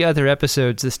so many other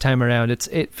episodes this time around.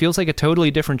 It feels like a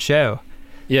totally different show.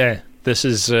 Yeah. This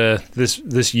is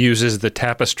this uses the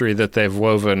tapestry that they've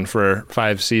woven for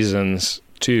 5 seasons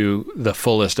to the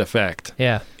fullest effect.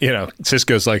 Yeah.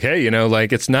 Sisko's like, hey,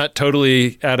 it's not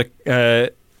totally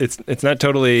it's not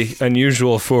totally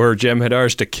unusual for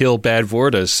Jem'Hadars to kill bad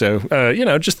Vortas. So,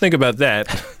 just think about that.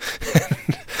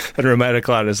 And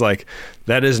Remediclon is like,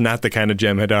 that is not the kind of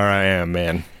Jem'Hadar I am,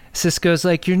 man. Sisko's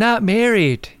like, you're not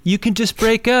married. You can just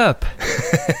break up.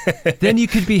 Then you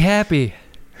could be happy.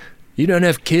 You don't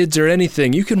have kids or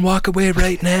anything. You can walk away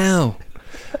right now.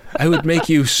 I would make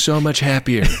you so much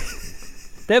happier.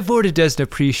 That Vorta doesn't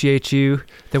appreciate you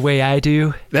the way I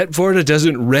do. That Vorta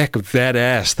doesn't wreck that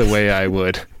ass the way I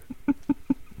would.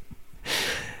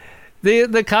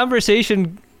 The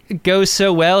conversation goes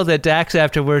so well that Dax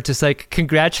afterwards is like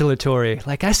congratulatory.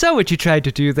 Like, I saw what you tried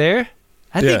to do there.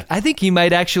 I think he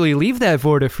might actually leave that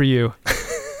Vorta for you.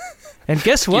 And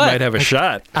guess what? He might have a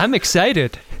shot. I'm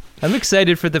excited. I'm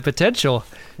excited for the potential.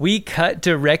 We cut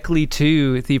directly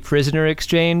to the prisoner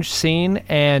exchange scene,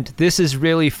 and this is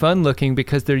really fun looking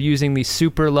because they're using these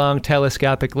super long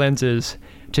telescopic lenses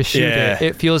to shoot it.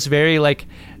 It feels very like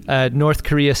North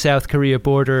Korea, South Korea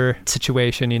border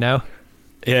situation,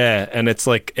 Yeah, and it's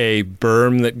like a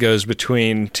berm that goes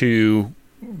between 2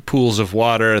 pools of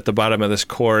water at the bottom of this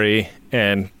quarry,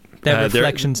 and that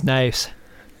reflection's nice.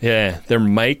 Yeah, they're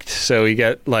mic'd, so you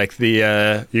get like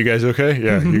the, you guys okay?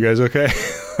 Yeah, you guys okay?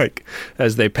 Like,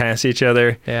 as they pass each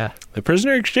other. Yeah. The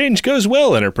prisoner exchange goes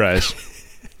well, Enterprise.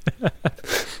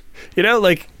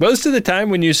 Like, most of the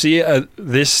time when you see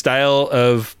this style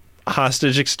of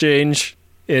hostage exchange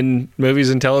in movies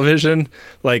and television.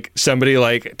 Like somebody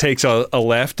like takes a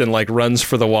left and like runs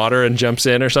for the water and jumps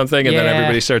in or something, and then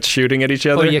everybody starts shooting at each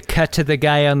other. Or you cut to the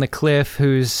guy on the cliff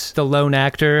who's the lone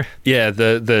actor. Yeah,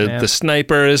 the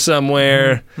sniper is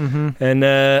somewhere, and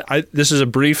this is a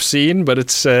brief scene, but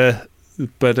it's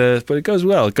but it goes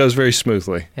well. It goes very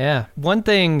smoothly. Yeah. One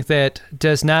thing that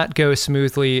does not go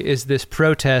smoothly is this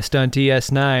protest on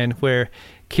DS9, where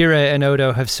Kira and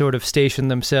Odo have sort of stationed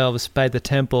themselves by the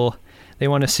temple. They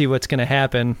want to see what's going to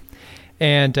happen.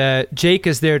 And Jake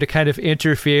is there to kind of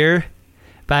interfere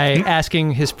by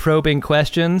asking his probing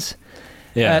questions.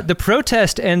 Yeah. The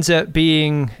protest ends up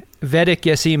being Vedic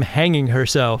Yassim hanging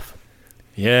herself.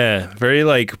 Yeah. Very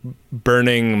like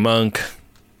Burning Monk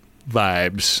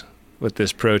vibes with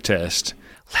this protest.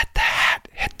 Let the hat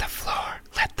hit the floor.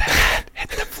 Let the hat hit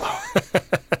the floor.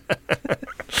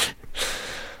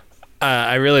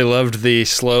 I really loved the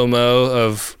slow-mo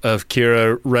of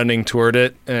Kira running toward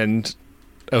it and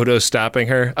Odo stopping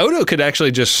her. Odo could actually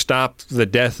just stop the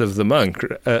death of the monk,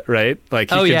 right?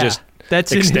 Like he could just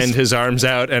extend his arms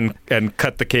out and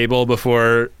cut the cable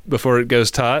before it goes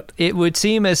taut. It would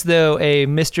seem as though a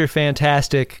Mr.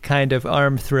 Fantastic kind of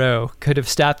arm throw could have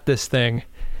stopped this thing.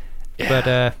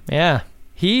 Yeah. But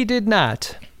he did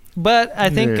not. But I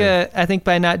think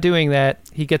by not doing that,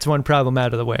 he ggets one problem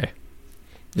out of the way.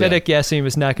 Vedic Yassim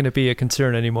is not going to be a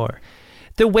concern anymore.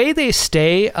 The way they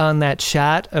stay on that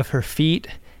shot of her feet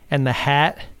and the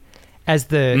hat as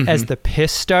the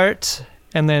piss starts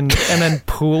and then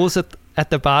pools at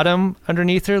the bottom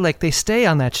underneath her, like they stay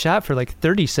on that shot for like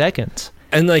 30 seconds.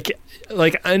 And like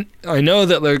I know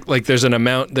that like there's an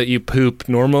amount that you poop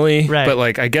normally, right. But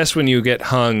like I guess when you get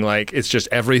hung, like it's just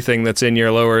everything that's in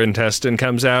your lower intestine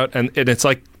comes out, and it's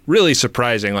like really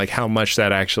surprising like how much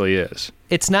that actually is.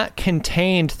 It's not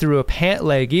contained through a pant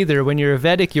leg either. When you're a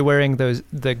Vedic, you're wearing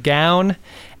the gown,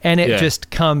 and it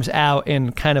just comes out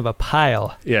in kind of a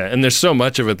pile. Yeah, and there's so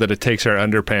much of it that it takes her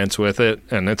underpants with it,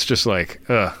 and it's just like,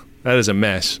 ugh. That is a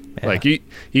mess. Yeah. Like you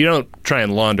don't try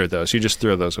and launder those. You just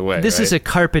throw those away. This is a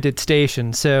carpeted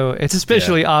station, so it's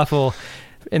especially awful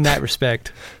in that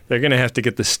respect. They're going to have to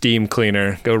get the steam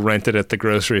cleaner, go rent it at the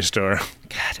grocery store.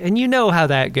 God, and you know how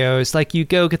that goes. Like you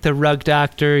go get the rug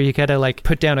doctor, you got to like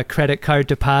put down a credit card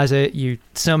deposit, you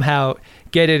somehow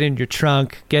get it in your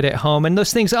trunk, get it home, and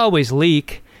those things always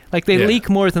leak. Like they leak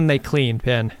more than they clean,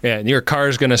 Ben. Yeah, and your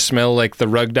car's going to smell like the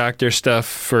rug doctor stuff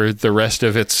for the rest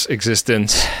of its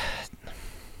existence.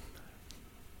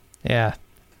 Yeah.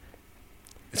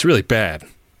 It's really bad.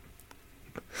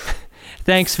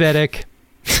 Thanks, Vedic.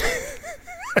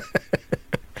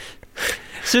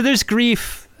 So there's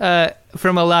grief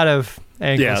from a lot of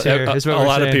angles here. A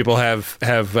lot of people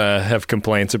have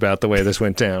complaints about the way this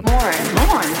went down.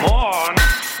 Morn.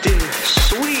 Dude,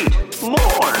 sweet. Morn.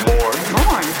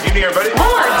 You near, buddy?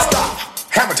 Morn. Stop.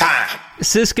 Hammer time.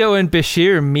 Sisko and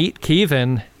Bashir meet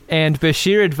Kevin, and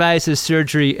Bashir advises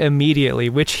surgery immediately,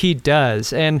 which he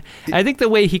does. And I think the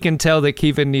way he can tell that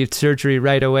Kevin needs surgery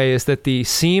right away is that the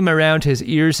seam around his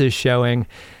ears is showing.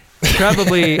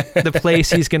 Probably the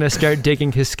place he's going to start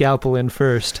digging his scalpel in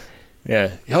first.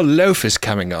 Yeah, your loaf is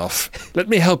coming off. Let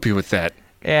me help you with that.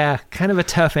 Yeah, kind of a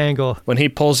tough angle. When he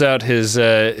pulls out his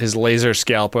laser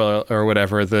scalpel or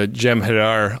whatever, the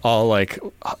Jem'Hadar all like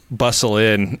bustle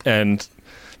in, and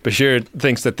Bashir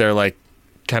thinks that they're like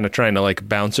kind of trying to like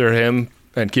bouncer him,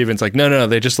 and Kevin's like, no,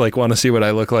 they just like want to see what I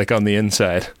look like on the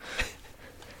inside.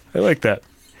 I like that.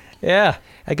 Yeah,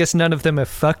 I guess none of them have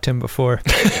fucked him before.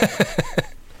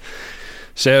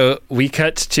 So we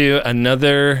cut to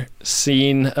another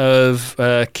scene of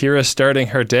Kira starting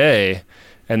her day.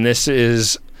 And this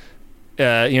is,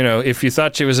 if you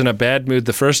thought she was in a bad mood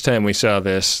the first time we saw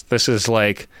this is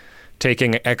like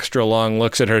taking extra long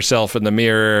looks at herself in the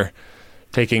mirror,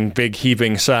 taking big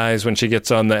heaving sighs when she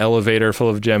gets on the elevator full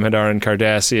of Jem'Hadar and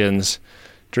Cardassians,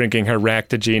 drinking her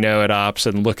Ractagino at Ops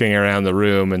and looking around the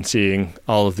room and seeing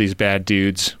all of these bad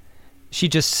dudes. She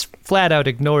just flat out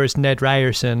ignores Ned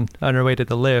Ryerson on her way to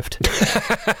the lift.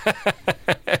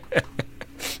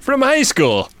 From high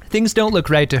school. Things don't look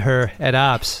right to her at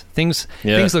Ops. Things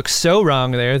look so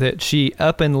wrong there that she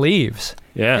up and leaves.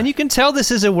 Yeah. And you can tell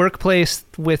this is a workplace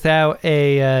without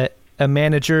a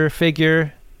manager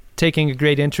figure taking a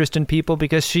great interest in people,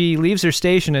 because she leaves her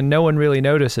station and no one really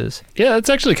notices. Yeah, that's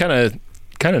actually kind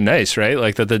of nice, right?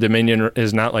 Like that the Dominion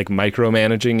is not like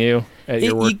micromanaging you at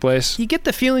your workplace. You get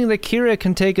the feeling that Kira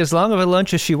can take as long of a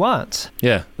lunch as she wants.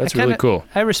 Yeah, that's really cool.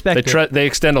 I respect it. They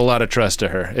extend a lot of trust to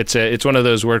her. It's one of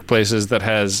those workplaces that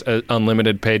has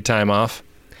unlimited paid time off.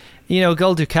 You know,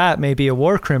 Gul Dukat may be a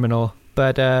war criminal,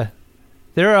 but there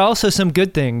are also some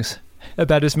good things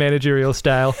about his managerial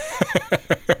style.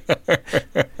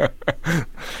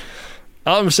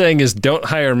 All I'm saying is don't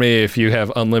hire me if you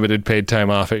have unlimited paid time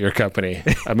off at your company.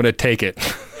 I'm going to take it.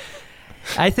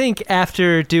 I think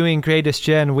after doing Greatest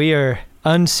Gen, we are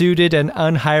unsuited and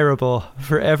unhireable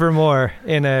forevermore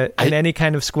in any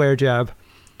kind of square job.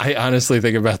 I honestly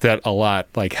think about that a lot,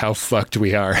 like how fucked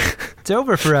we are. It's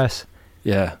over for us.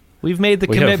 Yeah. We've made the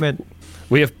commitment.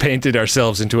 We have painted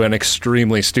ourselves into an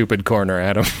extremely stupid corner,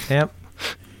 Adam. Yep.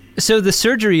 So the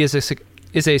surgery is a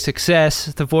success.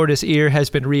 The Vorta's ear has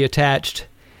been reattached.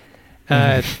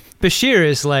 Bashir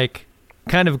is like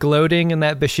kind of gloating in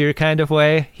that Bashir kind of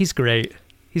way. He's great.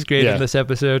 He's great in this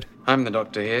episode. I'm the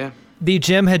doctor here. The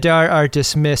Jem'Hadar are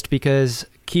dismissed because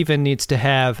Kevin needs to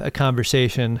have a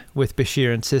conversation with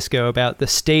Bashir and Sisko about the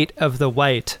state of the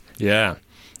white. Yeah.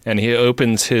 And he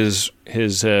opens his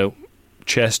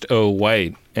chest O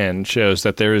white and shows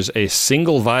that there is a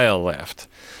single vial left.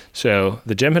 So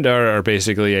the Jem'Hadar are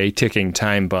basically a ticking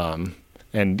time bomb.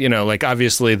 And, like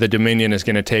obviously the Dominion is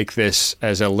going to take this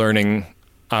as a learning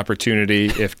opportunity.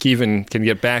 If Kevin can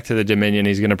get back to the Dominion,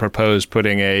 he's going to propose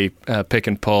putting a pick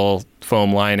and pull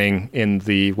foam lining in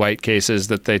the white cases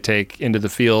that they take into the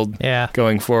field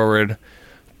going forward.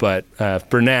 But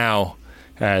for now,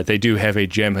 they do have a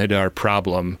Jem'Hadar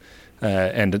problem,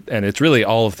 and it's really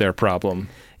all of their problem.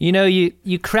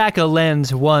 You crack a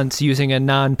lens once using a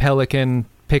non-Pelican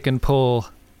pick and pull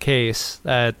case.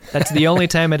 That's the only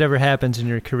time it ever happens in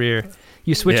your career.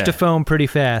 You switch to foam pretty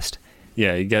fast.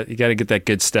 Yeah, you got to get that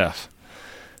good stuff.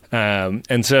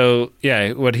 And so,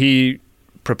 what he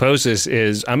proposes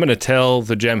is, I'm going to tell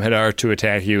the Jem'Hadar to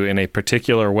attack you in a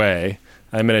particular way.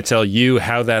 I'm going to tell you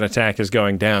how that attack is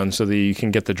going down so that you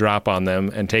can get the drop on them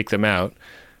and take them out,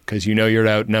 because you're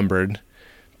outnumbered.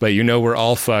 But we're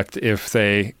all fucked if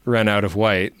they run out of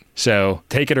white. So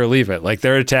take it or leave it. Like,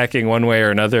 they're attacking one way or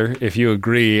another. If you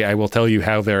agree, I will tell you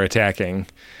how they're attacking.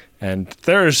 And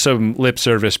there's some lip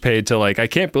service paid to, like, I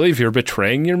can't believe you're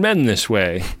betraying your men this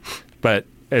way. But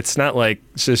it's not like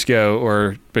Sisko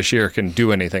or Bashir can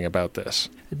do anything about this.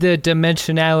 The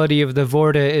dimensionality of the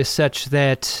Vorta is such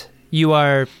that you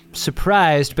are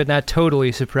surprised, but not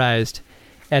totally surprised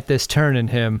at this turn in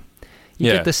him.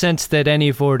 You get the sense that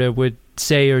any Vorta would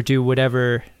say or do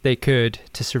whatever they could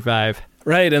to survive.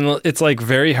 Right, and it's like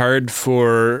very hard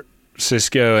for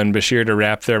Sisko and Bashir to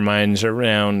wrap their minds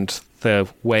around the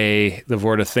way the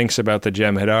Vorta thinks about the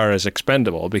Jem'Hadar as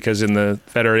expendable, because in the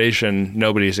Federation,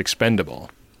 nobody's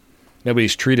expendable.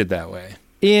 Nobody's treated that way.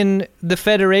 In the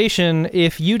Federation,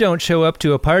 if you don't show up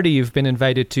to a party you've been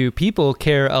invited to, people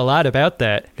care a lot about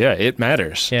that. Yeah, it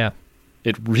matters. Yeah.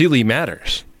 It really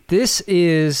matters. This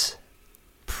is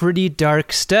pretty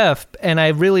dark stuff, and I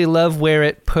really love where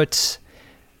it puts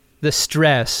the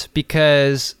stress,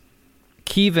 because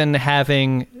Kevin,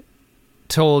 having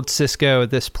told Sisko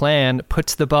this plan,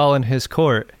 puts the ball in his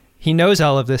court. He knows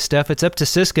all of this stuff. It's up to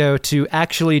Sisko to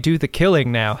actually do the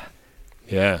killing now.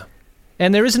 Yeah.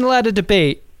 And there isn't a lot of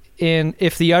debate in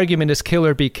if the argument is kill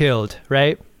or be killed,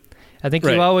 right? I think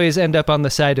you always end up on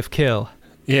the side of kill.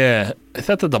 Yeah. I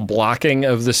thought that the blocking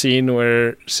of the scene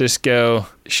where Sisko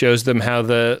shows them how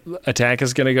the attack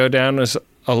is going to go down is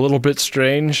a little bit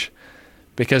strange,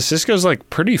 because Sisko's like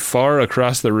pretty far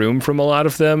across the room from a lot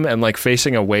of them and like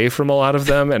facing away from a lot of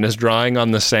them and is drawing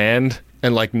on the sand.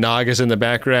 And like Nog is in the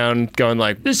background going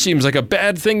like, this seems like a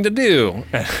bad thing to do.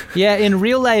 Yeah, in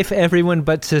real life, everyone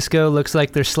but Sisko looks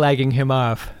like they're slagging him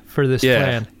off for this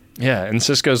plan. Yeah, and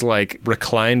Sisko's like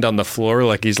reclined on the floor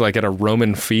like he's like at a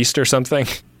Roman feast or something.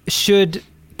 Should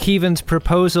Kevin's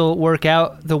proposal work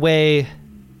out the way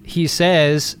he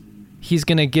says, he's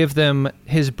going to give them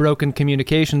his broken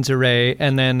communications array,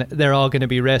 and then they're all going to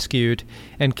be rescued,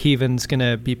 and Kevin's going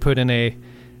to be put in a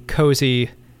cozy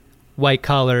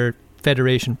white-collar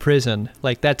Federation prison.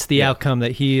 Like, that's the outcome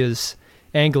that he is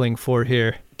angling for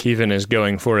here. Kevin is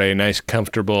going for a nice,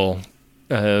 comfortable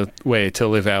way to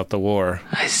live out the war.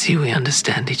 I see we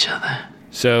understand each other.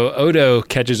 So Odo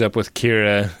catches up with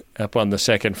Kira up on the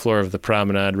second floor of the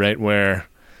promenade, right where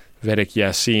Vedic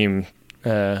Yassim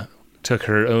took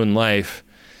her own life,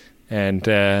 and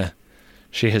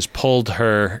she has pulled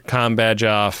her comm badge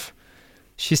off.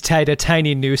 She's tied a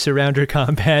tiny noose around her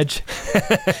comm badge,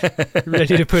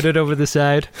 ready to put it over the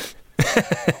side.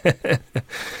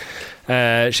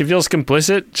 She feels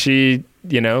complicit. She,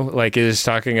 is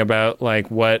talking about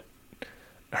like what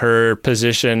her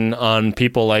position on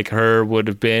people like her would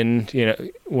have been,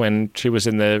 when she was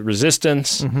in the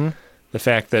Resistance. Mm-hmm. The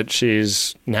fact that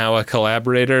she's now a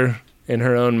collaborator in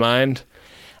her own mind.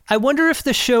 I wonder if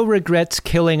the show regrets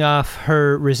killing off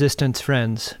her Resistance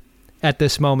friends at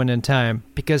this moment in time,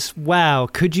 because wow,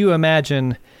 could you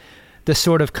imagine the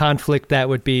sort of conflict that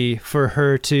would be for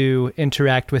her to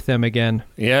interact with them again.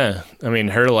 Yeah. I mean,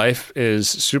 her life is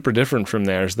super different from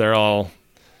theirs. They're all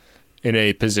in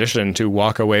a position to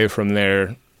walk away from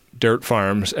their dirt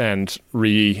farms and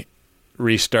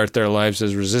restart their lives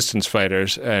as resistance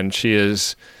fighters. And she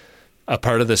is a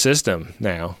part of the system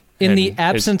now. In the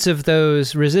absence of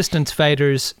those resistance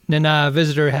fighters, Nana,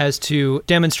 Visitor, has to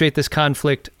demonstrate this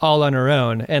conflict all on her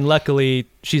own. And luckily,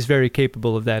 she's very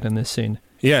capable of that in this scene.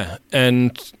 Yeah,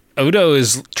 and Odo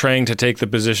is trying to take the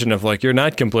position of, like, you're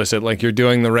not complicit, like, you're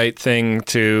doing the right thing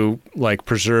to, like,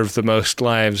 preserve the most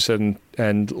lives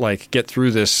and like, get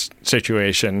through this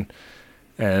situation.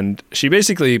 And she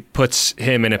basically puts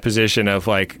him in a position of,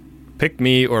 like, pick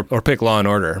me or pick Law and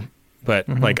Order. But,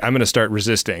 like, I'm going to start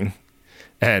resisting.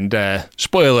 And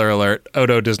spoiler alert,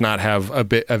 Odo does not have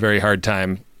a very hard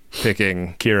time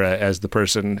picking Kira as the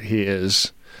person he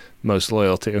is most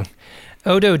loyal to.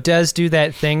 Odo does do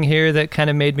that thing here that kind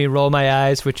of made me roll my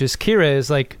eyes, which is Kira is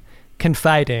like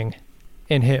confiding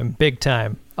in him big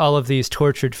time, all of these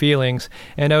tortured feelings.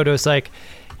 And Odo's like,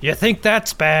 you think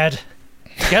that's bad?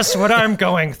 Guess what I'm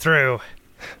going through?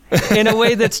 In a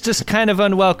way that's just kind of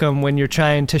unwelcome when you're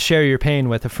trying to share your pain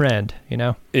with a friend, you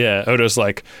know? Yeah, Odo's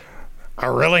like,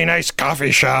 a really nice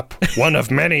coffee shop, one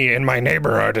of many in my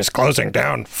neighborhood, is closing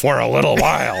down for a little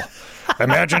while.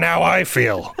 Imagine how I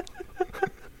feel.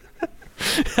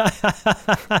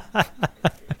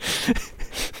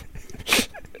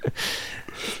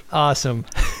 Awesome.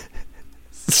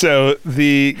 So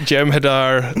the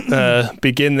Jem'Hadar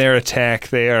begin their attack.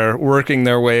 They are working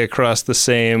their way across the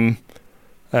same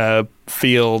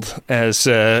field as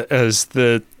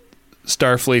the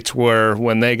Starfleets were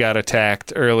when they got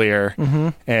attacked earlier.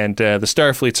 And the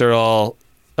Starfleets are all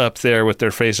up there with their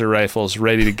phaser rifles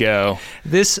ready to go.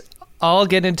 This all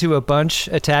get into a bunch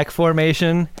attack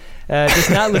formation does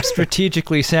not look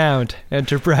strategically sound,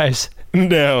 Enterprise.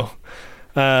 No.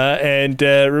 And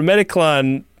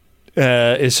Remediclon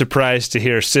is surprised to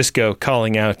hear Sisko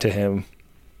calling out to him.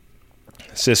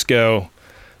 Sisko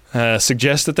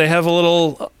suggests that they have a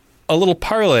little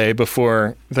parlay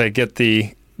before they get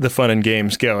the fun and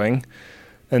games going.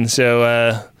 And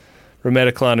so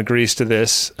Remediclon agrees to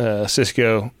this.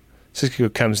 Sisko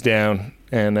comes down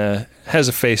and has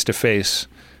a face-to-face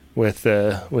with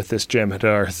this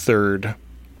Jem'Hadar third.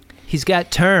 He's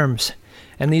got terms,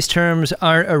 and these terms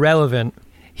aren't irrelevant.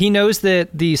 He knows that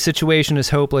the situation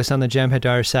is hopeless on the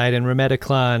Jem'Hadar side, and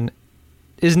Remediclon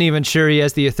isn't even sure he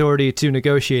has the authority to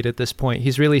negotiate at this point.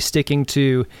 He's really sticking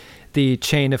to the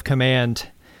chain of command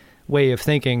way of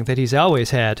thinking that he's always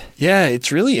had. Yeah,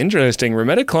 it's really interesting.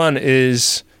 Remediclon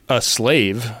is a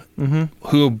slave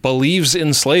who believes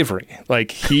in slavery.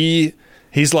 Like, he's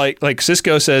like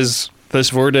Sisko says,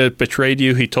 this Vorta betrayed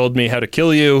you. He told me how to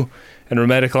kill you. And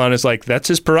Remediclon is like, that's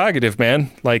his prerogative,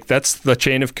 man. Like, that's the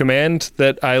chain of command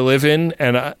that I live in.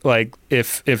 And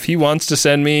if he wants to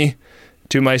send me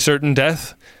to my certain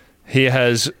death, he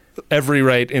has every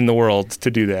right in the world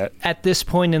to do that. At this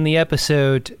point in the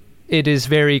episode, it is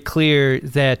very clear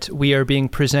that we are being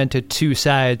presented two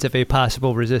sides of a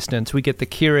possible resistance. We get the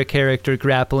Kira character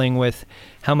grappling with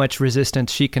how much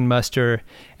resistance she can muster,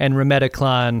 and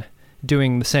Remediclon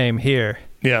doing the same here.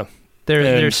 Yeah.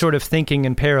 They're sort of thinking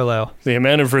in parallel. The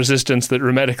amount of resistance that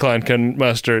Remediclon can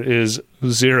muster is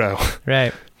 0.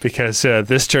 Right. Because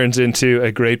this turns into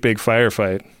a great big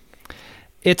firefight.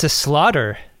 It's a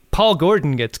slaughter. Paul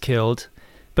Gordon gets killed,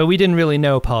 but we didn't really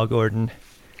know Paul Gordon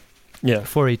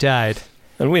before he died.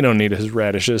 And we don't need his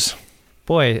radishes.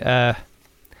 Boy,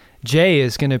 Jay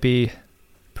is going to be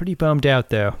pretty bummed out,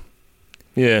 though.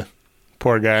 Yeah.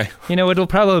 Poor guy. You know, it'll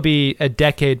probably be a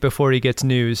decade before he gets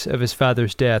news of his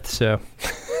father's death, so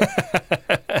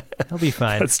he'll be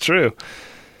fine. That's true.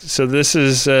 So this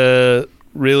is a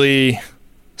really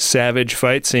savage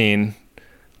fight scene.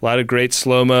 A lot of great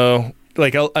slow-mo,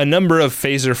 like a number of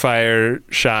phaser fire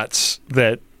shots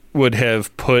that would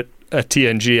have put a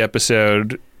TNG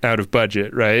episode out of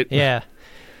budget, right? Yeah.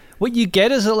 What you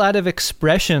get is a lot of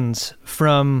expressions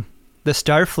from the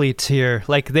Starfleets here.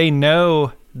 Like, they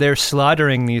know they're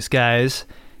slaughtering these guys.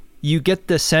 You get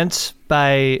the sense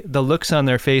by the looks on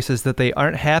their faces that they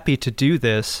aren't happy to do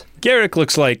this. Garrick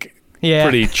looks like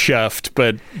pretty chuffed,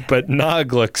 but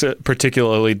Nog looks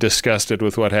particularly disgusted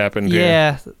with what happened here.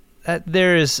 Yeah,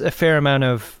 there is a fair amount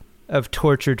of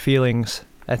tortured feelings,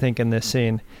 I think, in this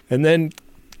scene. And then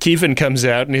Keevan comes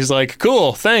out and he's like,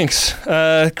 cool, thanks.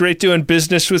 Great doing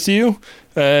business with you.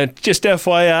 Just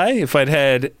FYI, if I'd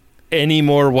had any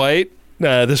more white,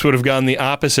 this would have gone the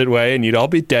opposite way, and you'd all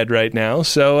be dead right now.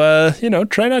 So,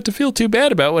 try not to feel too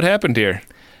bad about what happened here.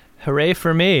 Hooray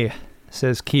for me,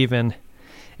 says Keevan.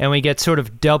 And we get sort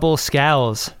of double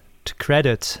scowls to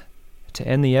credits to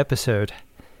end the episode.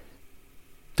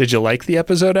 Did you like the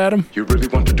episode, Adam? You really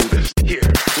want to do this? Here.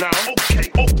 Now, okay,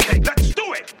 let's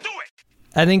do it!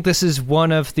 I think this is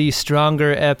one of the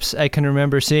stronger eps I can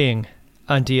remember seeing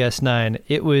on DS9.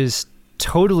 It was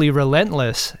totally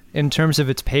relentless in terms of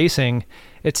its pacing.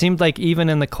 It seemed like even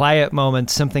in the quiet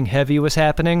moments, something heavy was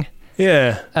happening.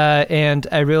 Yeah. And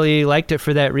I really liked it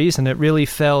for that reason. It really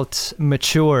felt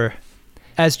mature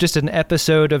as just an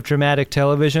episode of dramatic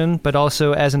television, but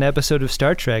also as an episode of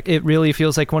Star Trek. It really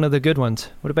feels like one of the good ones.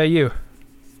 What about you?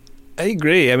 I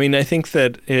agree. I mean, I think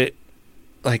that the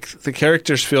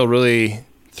characters feel really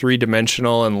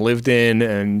three-dimensional and lived in,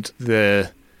 and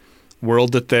the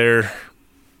world that they're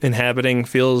inhabiting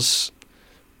feels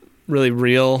really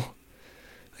real.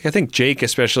 I think Jake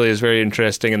especially is very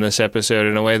interesting in this episode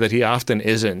in a way that he often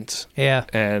isn't. Yeah.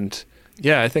 And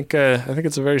yeah, I think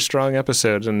it's a very strong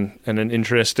episode and an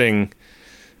interesting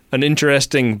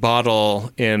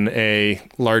bottle in a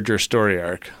larger story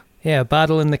arc. Yeah,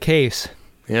 bottle in the case.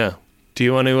 Yeah. Do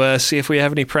you want to see if we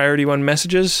have any Priority 1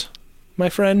 messages, my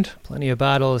friend? Plenty of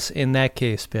bottles in that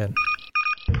case, Ben.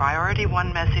 Priority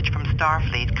 1 message from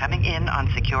Starfleet coming in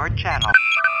on secured channel.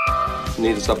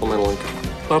 Need a supplemental income.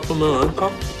 Supplemental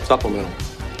income? Supplemental.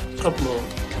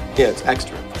 Yeah, it's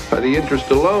extra. The interest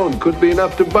alone could be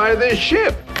enough to buy this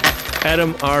ship.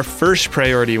 Adam, our first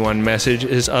Priority 1 message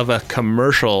is of a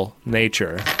commercial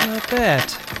nature. Not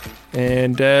bad.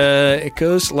 And it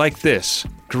goes like this.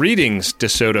 Greetings,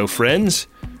 DeSoto friends.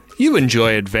 You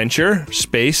enjoy adventure,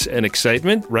 space, and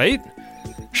excitement, right?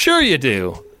 Sure you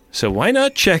do. So why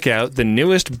not check out the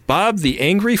newest Bob the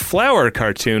Angry Flower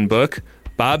cartoon book,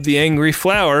 Bob the Angry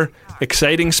Flower,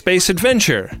 Exciting Space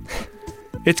Adventure.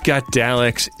 It's got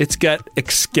Daleks, it's got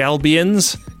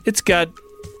Excalbians, it's got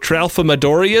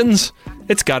Tralfamadorians,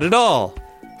 it's got it all.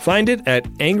 Find it at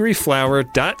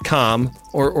angryflower.com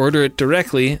or order it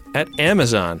directly at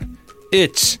Amazon.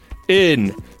 It's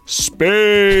in space.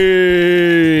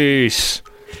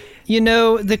 You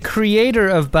know, the creator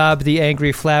of Bob the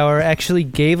Angry Flower actually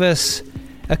gave us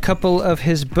a couple of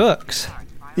his books.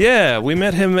 Yeah, we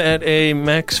met him at a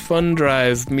Max Fun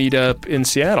Drive meetup in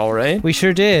Seattle, right? We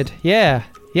sure did. Yeah,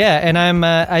 and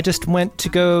I just went to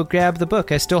go grab the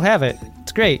book. I still have it.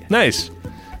 It's great. Nice.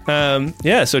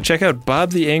 So check out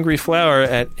Bob the Angry Flower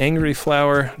at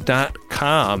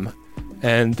angryflower.com,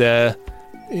 and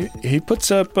he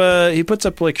puts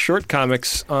up like short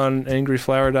comics on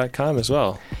angryflower.com as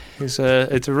well. It's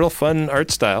a real fun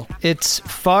art style. It's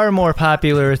far more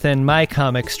popular than my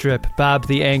comic strip, Bob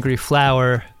the Angry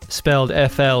Flower, spelled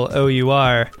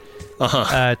Flour.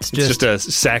 It's just a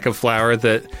sack of flour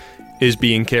that is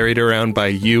being carried around by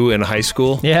you in high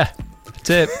school. Yeah,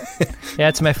 that's it. Yeah,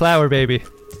 it's my flower, baby.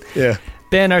 Yeah.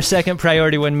 Ben, our second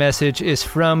Priority 1 message is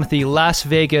from the Las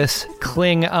Vegas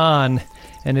Klingon,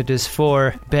 and it is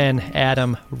for Ben,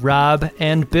 Adam, Rob,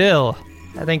 and Bill.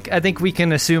 I think we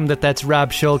can assume that that's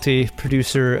Rob Schulte,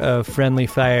 producer of Friendly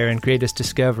Fire and Greatest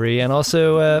Discovery, and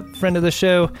also a friend of the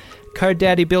show, Card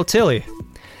Daddy Bill Tilley.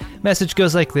 Message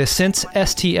goes like this. Since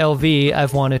STLV,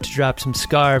 I've wanted to drop some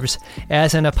scarves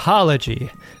as an apology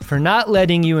for not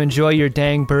letting you enjoy your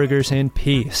dang burgers in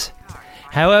peace.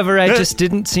 However, I just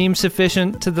didn't seem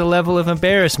sufficient to the level of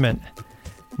embarrassment.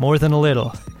 More than a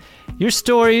little. Your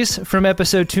stories from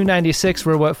episode 296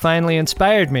 were what finally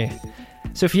inspired me.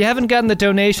 So if you haven't gotten the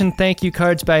donation thank you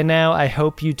cards by now, I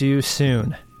hope you do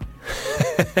soon.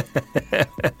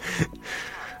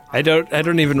 I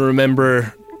don't even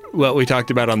remember what we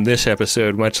talked about on this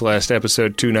episode, much less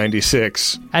episode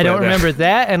 296. I don't remember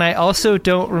that, and I also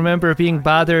don't remember being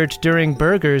bothered during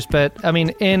burgers, but, I mean,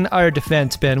 in our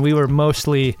defense, Ben, we were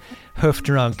mostly hoof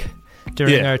drunk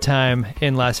during our time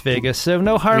in Las Vegas, so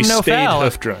no harm, no foul. We stayed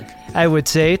hoof drunk. I would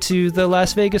say, to the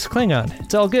Las Vegas Klingon.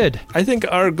 It's all good. I think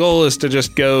our goal is to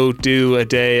just go do a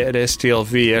day at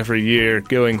STLV every year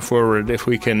going forward if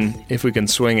we can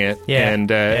swing it. Yeah.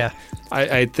 And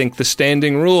I think the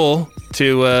standing rule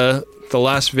to the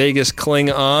Las Vegas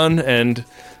Klingon and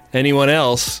anyone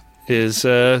else is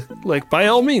by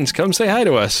all means, come say hi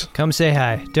to us. Come say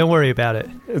hi. Don't worry about it.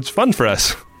 It's fun for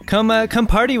us. Come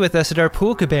party with us at our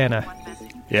pool cabana.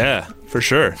 Yeah, for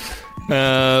sure.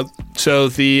 So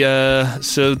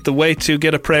the way to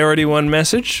get a Priority 1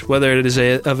 message, whether it is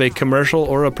of a commercial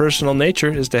or a personal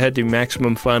nature, is to head to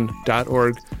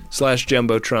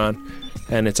MaximumFun.org/Jumbotron,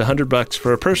 and it's $100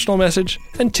 for a personal message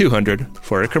and $200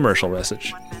 for a commercial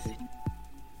message.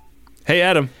 Hey,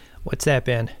 Adam. What's that,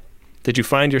 Ben? Did you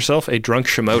find yourself a drunk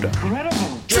Shimoda?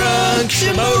 Drunk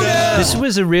Shimoda! This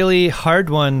was a really hard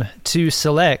one to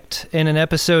select in an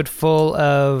episode full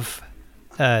of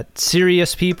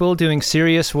serious people doing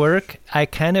serious work, I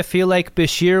kind of feel like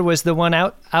Bashir was the one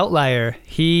outlier.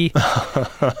 He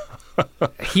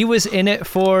was in it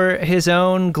for his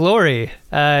own glory.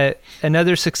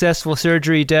 Another successful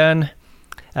surgery done.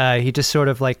 He just sort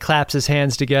of like claps his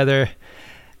hands together,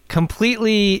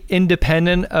 completely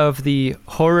independent of the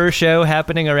horror show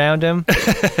happening around him.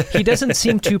 He doesn't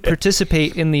seem to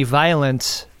participate in the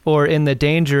violence or in the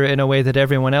danger in a way that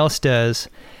everyone else does.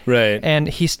 Right. And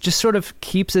he just sort of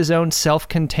keeps his own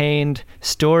self-contained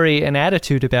story and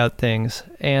attitude about things.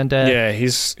 And yeah,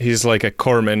 he's like a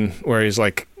corpsman where he's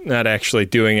like not actually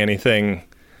doing anything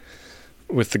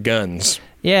with the guns.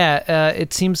 Yeah,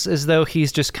 it seems as though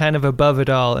he's just kind of above it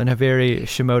all in a very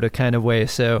Shimoda kind of way.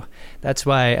 So that's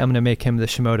why I'm going to make him the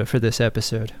Shimoda for this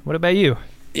episode. What about you?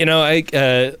 You know, I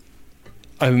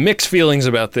have mixed feelings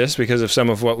about this because of some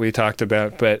of what we talked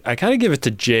about, but I kind of give it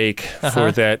to Jake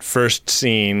for that first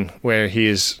scene where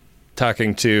he's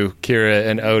talking to Kira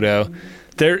and Odo.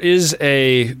 There is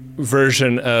a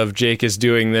version of Jake is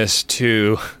doing this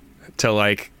to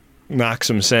like knock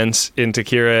some sense into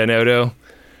Kira and Odo.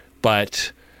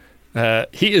 But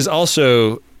he is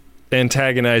also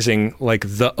antagonizing like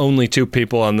the only two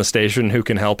people on the station who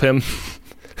can help him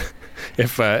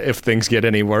if things get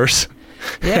any worse.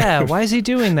 Yeah, why is he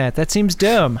doing that? That seems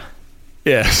dumb.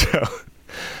 Yeah,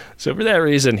 so for that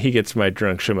reason, he gets my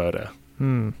drunk Shimoda.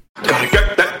 Get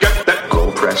that.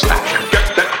 Gold press action.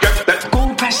 Get that.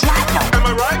 Gold press action. Am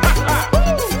I right?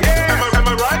 Yeah. Am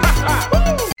I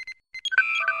right?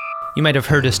 You might have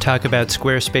heard us talk about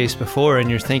Squarespace before, and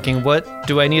you're thinking, what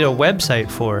do I need a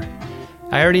website for?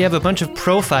 I already have a bunch of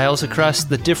profiles across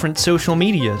the different social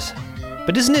medias.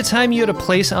 But isn't it time you had a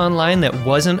place online that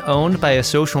wasn't owned by a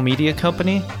social media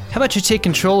company? How about you take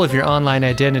control of your online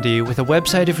identity with a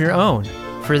website of your own?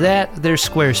 For that, there's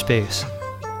Squarespace.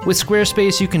 With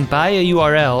Squarespace, you can buy a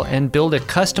URL and build a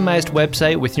customized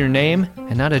website with your name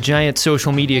and not a giant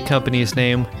social media company's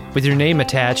name with your name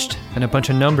attached and a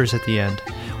bunch of numbers at the end.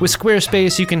 With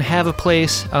Squarespace, you can have a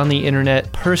place on the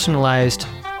internet personalized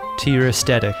to your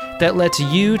aesthetic that lets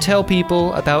you tell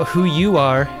people about who you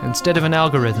are instead of an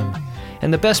algorithm.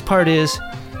 And the best part is,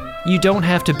 you don't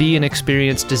have to be an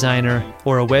experienced designer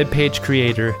or a web page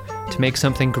creator to make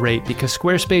something great because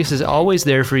Squarespace is always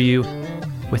there for you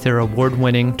with their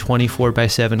award-winning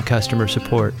 24/7 customer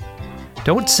support.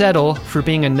 Don't settle for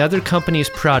being another company's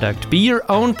product. Be your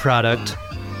own product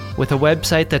with a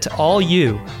website that's all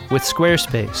you with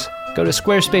Squarespace. Go to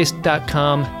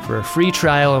squarespace.com for a free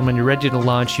trial, and when you're ready to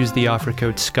launch, use the offer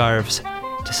code SCARVES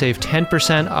to save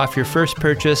 10% off your first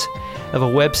purchase of a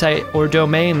website or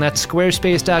domain. That's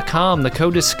squarespace.com. The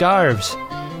code is SCARVES.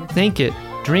 Think it,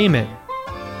 dream it,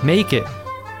 make it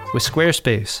with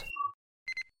Squarespace.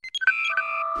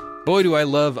 Boy, do I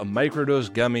love a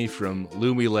microdose gummy from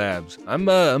Lumi Labs.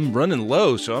 I'm running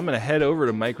low, so I'm going to head over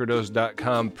to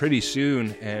microdose.com pretty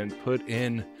soon and put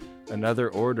in another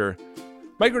order.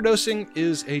 Microdosing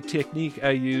is a technique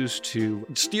I use to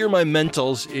steer my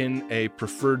mentals in a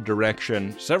preferred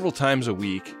direction several times a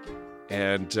week.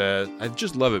 And I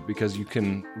just love it because you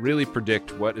can really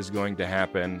predict what is going to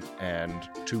happen and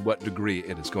to what degree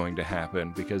it is going to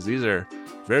happen, because these are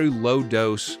very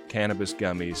low-dose cannabis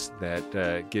gummies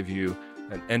that give you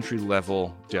an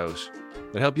entry-level dose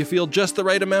that help you feel just the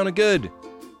right amount of good.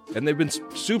 And they've been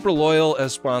super loyal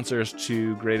as sponsors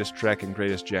to Greatest Trek and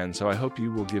Greatest Gen, so I hope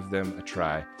you will give them a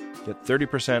try. Get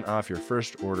 30% off your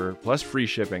first order plus free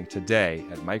shipping today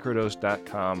at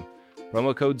microdose.com.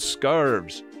 Promo code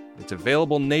SCARVES. It's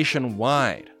available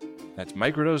nationwide. That's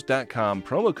microdose.com.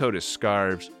 Promo code is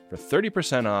SCARVES for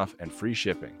 30% off and free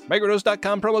shipping.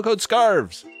 Microdose.com, promo code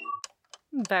SCARVES.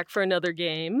 Back for another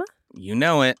game. You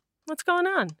know it. What's going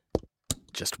on?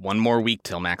 Just one more week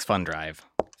till Max Fun Drive.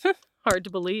 Hard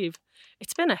to believe.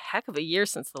 It's been a heck of a year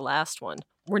since the last one.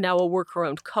 We're now a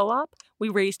worker-owned co-op. We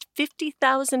raised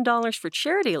 $50,000 for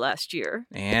charity last year.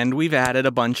 And we've added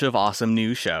a bunch of awesome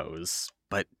new shows.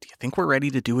 But do you think we're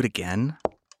ready to do it again?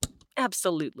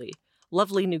 Absolutely.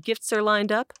 Lovely new gifts are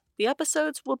lined up. The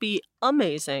episodes will be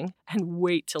amazing. And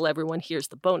wait till everyone hears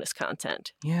the bonus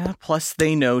content. Yeah, plus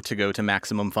they know to go to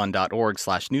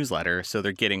MaximumFun.org/newsletter, so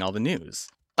they're getting all the news.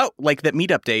 Oh, like that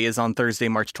meetup day is on Thursday,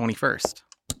 March 21st.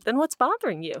 Then what's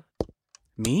bothering you?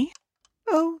 Me?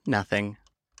 Oh, nothing.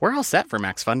 We're all set for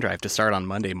Max Fun Drive to start on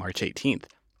Monday, March 18th.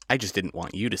 I just didn't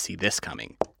want you to see this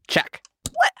coming. Check.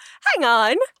 What? Hang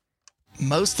on.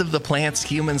 Most of the plants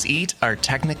humans eat are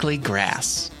technically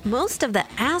grass. Most of the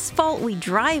asphalt we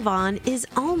drive on is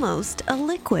almost a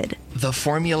liquid. The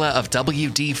formula of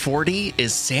WD-40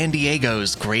 is San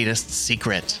Diego's greatest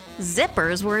secret.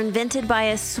 Zippers were invented by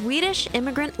a Swedish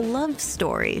immigrant love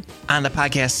story. On the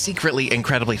podcast Secretly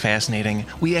Incredibly Fascinating,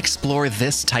 we explore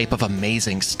this type of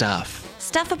amazing stuff.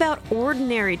 Stuff about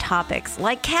ordinary topics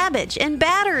like cabbage and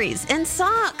batteries and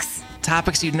socks.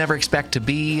 Topics you'd never expect to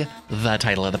be the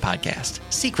title of the podcast.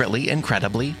 Secretly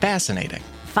Incredibly Fascinating.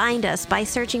 Find us by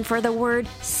searching for the word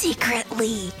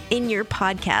secretly in your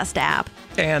podcast app.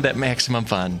 And at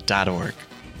MaximumFun.org.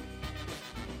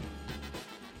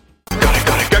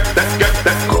 Get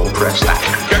that cold press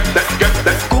action. Get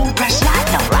that cold press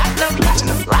platinum.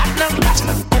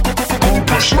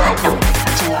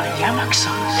 That's a lot of yamak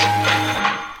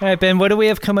sauce. All right, Ben, what do we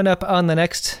have coming up on the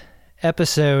next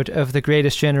episode of The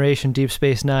Greatest Generation Deep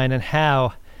Space Nine, and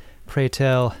how, pray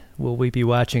tell, will we be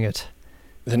watching it?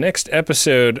 The next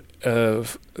episode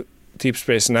of Deep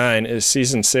Space Nine is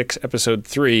Season 6, Episode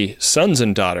 3, Sons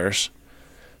and Daughters.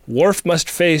 Worf must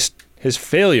face his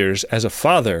failures as a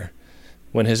father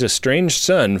when his estranged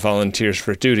son volunteers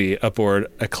for duty aboard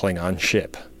a Klingon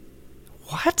ship.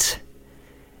 What?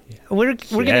 We're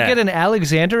going to get an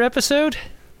Alexander episode?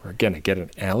 We're going to get an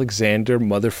Alexander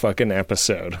motherfucking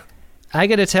episode. I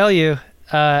got to tell you,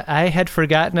 I had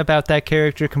forgotten about that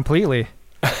character completely.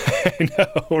 I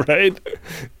know, right?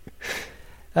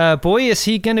 Boy, is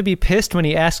he going to be pissed when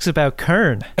he asks about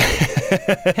Kern.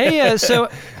 Hey, so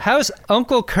how's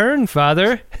Uncle Kern,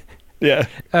 Father? Yeah.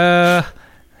 About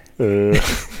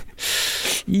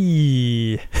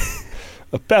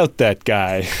that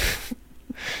guy.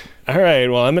 All right,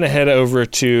 well, I'm going to head over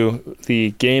to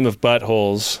the Game of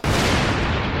Buttholes,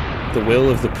 The Will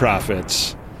of the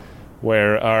Prophets,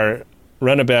 where our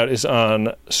runabout is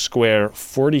on square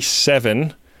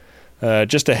 47.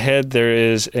 Just ahead, there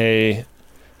is a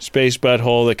space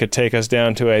butthole that could take us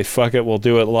down to a fuck it, we'll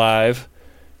do it live.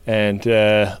 And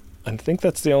I think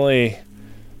that's the only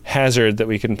hazard that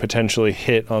we can potentially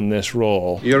hit on this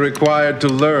roll. You're required to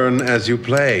learn as you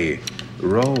play.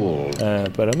 Roll.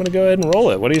 But I'm going to go ahead and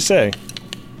roll it. What do you say?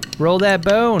 Roll that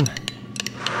bone.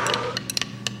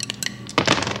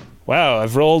 Wow,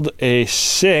 I've rolled a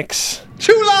 6.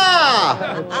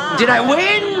 Chula! Did I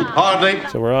win? Hardly.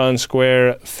 So we're on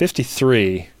square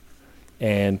 53,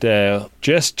 and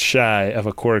just shy of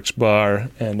a Quark's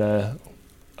bar, and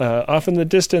off in the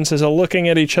distance is a looking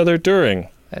at each other during.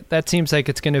 That seems like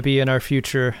it's going to be in our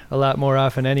future a lot more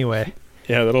often anyway.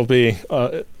 Yeah, that'll be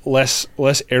less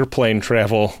airplane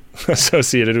travel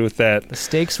associated with that. The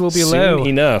stakes will be soon low.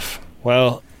 Enough.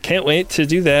 Well, can't wait to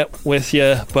do that with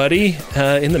you, buddy.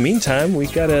 In the meantime, we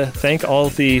got to thank all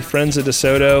the friends of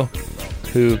DeSoto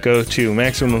who go to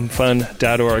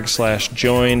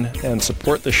MaximumFun.org/join and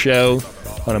support the show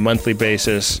on a monthly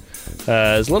basis.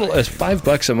 As little as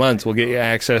 $5 a month will get you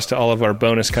access to all of our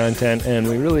bonus content, and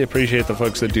we really appreciate the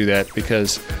folks that do that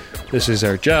because this is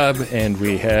our job and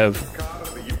we have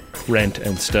rent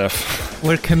and stuff.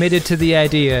 We're committed to the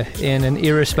idea in an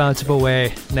irresponsible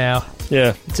way now.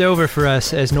 Yeah. It's over for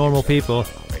us as normal people.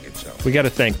 We got to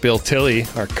thank Bill Tilley,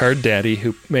 our card daddy,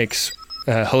 who makes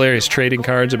hilarious trading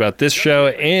cards about this show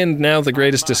and now The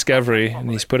Greatest Discovery,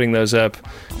 and he's putting those up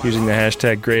using the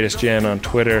hashtag GreatestGen on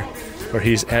Twitter, where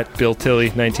he's at Bill Tilley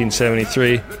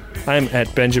 1973. I'm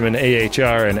at Benjamin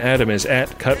AHR, and Adam is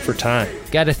at Cut for Time.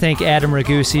 Got to thank Adam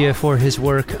Ragusia for his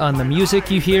work on the music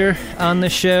you hear on the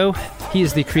show. He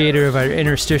is the creator of our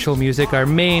interstitial music. Our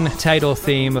main title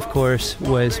theme, of course,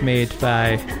 was made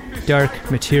by Dark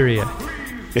Materia.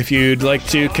 If you'd like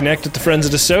to connect with the Friends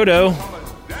of DeSoto,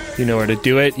 you know where to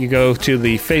do it. You go to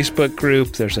the Facebook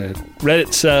group. There's a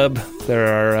Reddit sub. There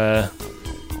are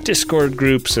Discord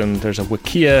groups, and there's a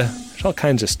Wikia. There's all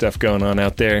kinds of stuff going on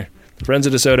out there. The Friends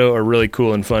of DeSoto are really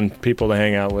cool and fun people to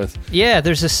hang out with. Yeah,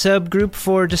 there's a subgroup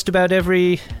for just about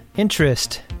every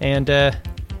interest. And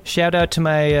shout out to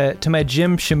my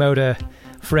Jim Shimoda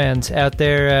friends out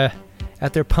there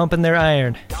pumping their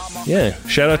iron. Yeah,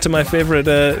 shout out to my favorite.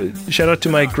 Shout out to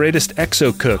my greatest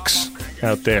exo cooks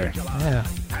out there. Yeah.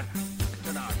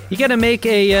 You gotta make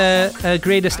a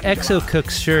greatest exo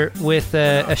cooks shirt with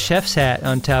a chef's hat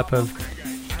on top of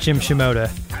Jim Shimoda.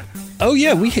 Oh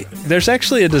yeah, there's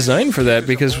actually a design for that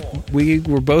because we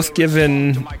were both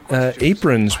given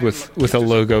aprons with a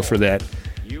logo for that.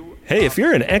 Hey, if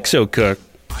you're an exo cook,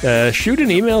 shoot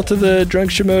an email to the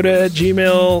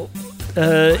drunkshimoda@gmail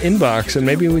inbox, and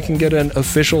maybe we can get an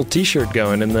official T-shirt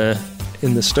going in the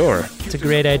store. It's a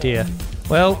great idea.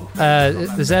 Well,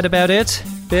 is that about it,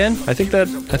 Ben? I think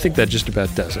that just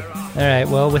about does it. All right.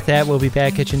 Well, with that, we'll be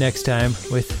back at you next time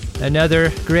with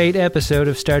Another great episode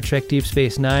of Star Trek Deep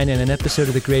Space Nine and an episode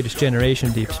of The Greatest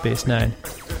Generation Deep Space Nine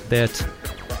that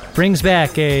brings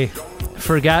back a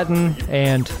forgotten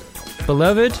and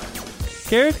beloved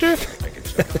character? Make it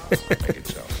so. Make it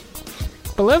so.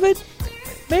 Beloved?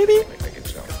 Maybe? Make it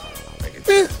so. Make it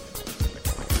so.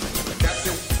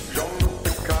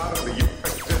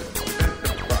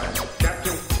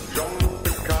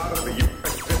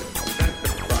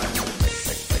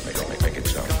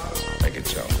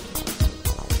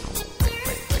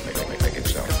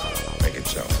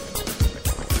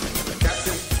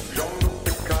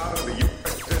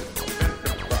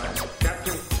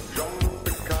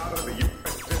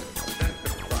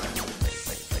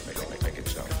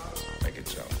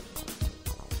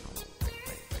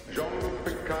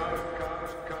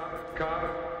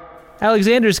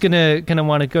 Alexander's gonna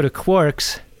want to go to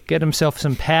Quark's, get himself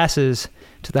some passes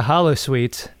to the Hollow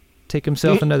Suites, take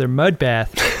himself another mud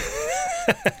bath.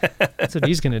 That's what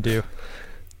he's gonna do.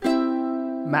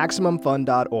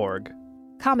 MaximumFun.org.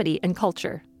 Comedy and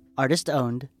culture. Artist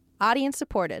owned. Audience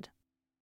supported.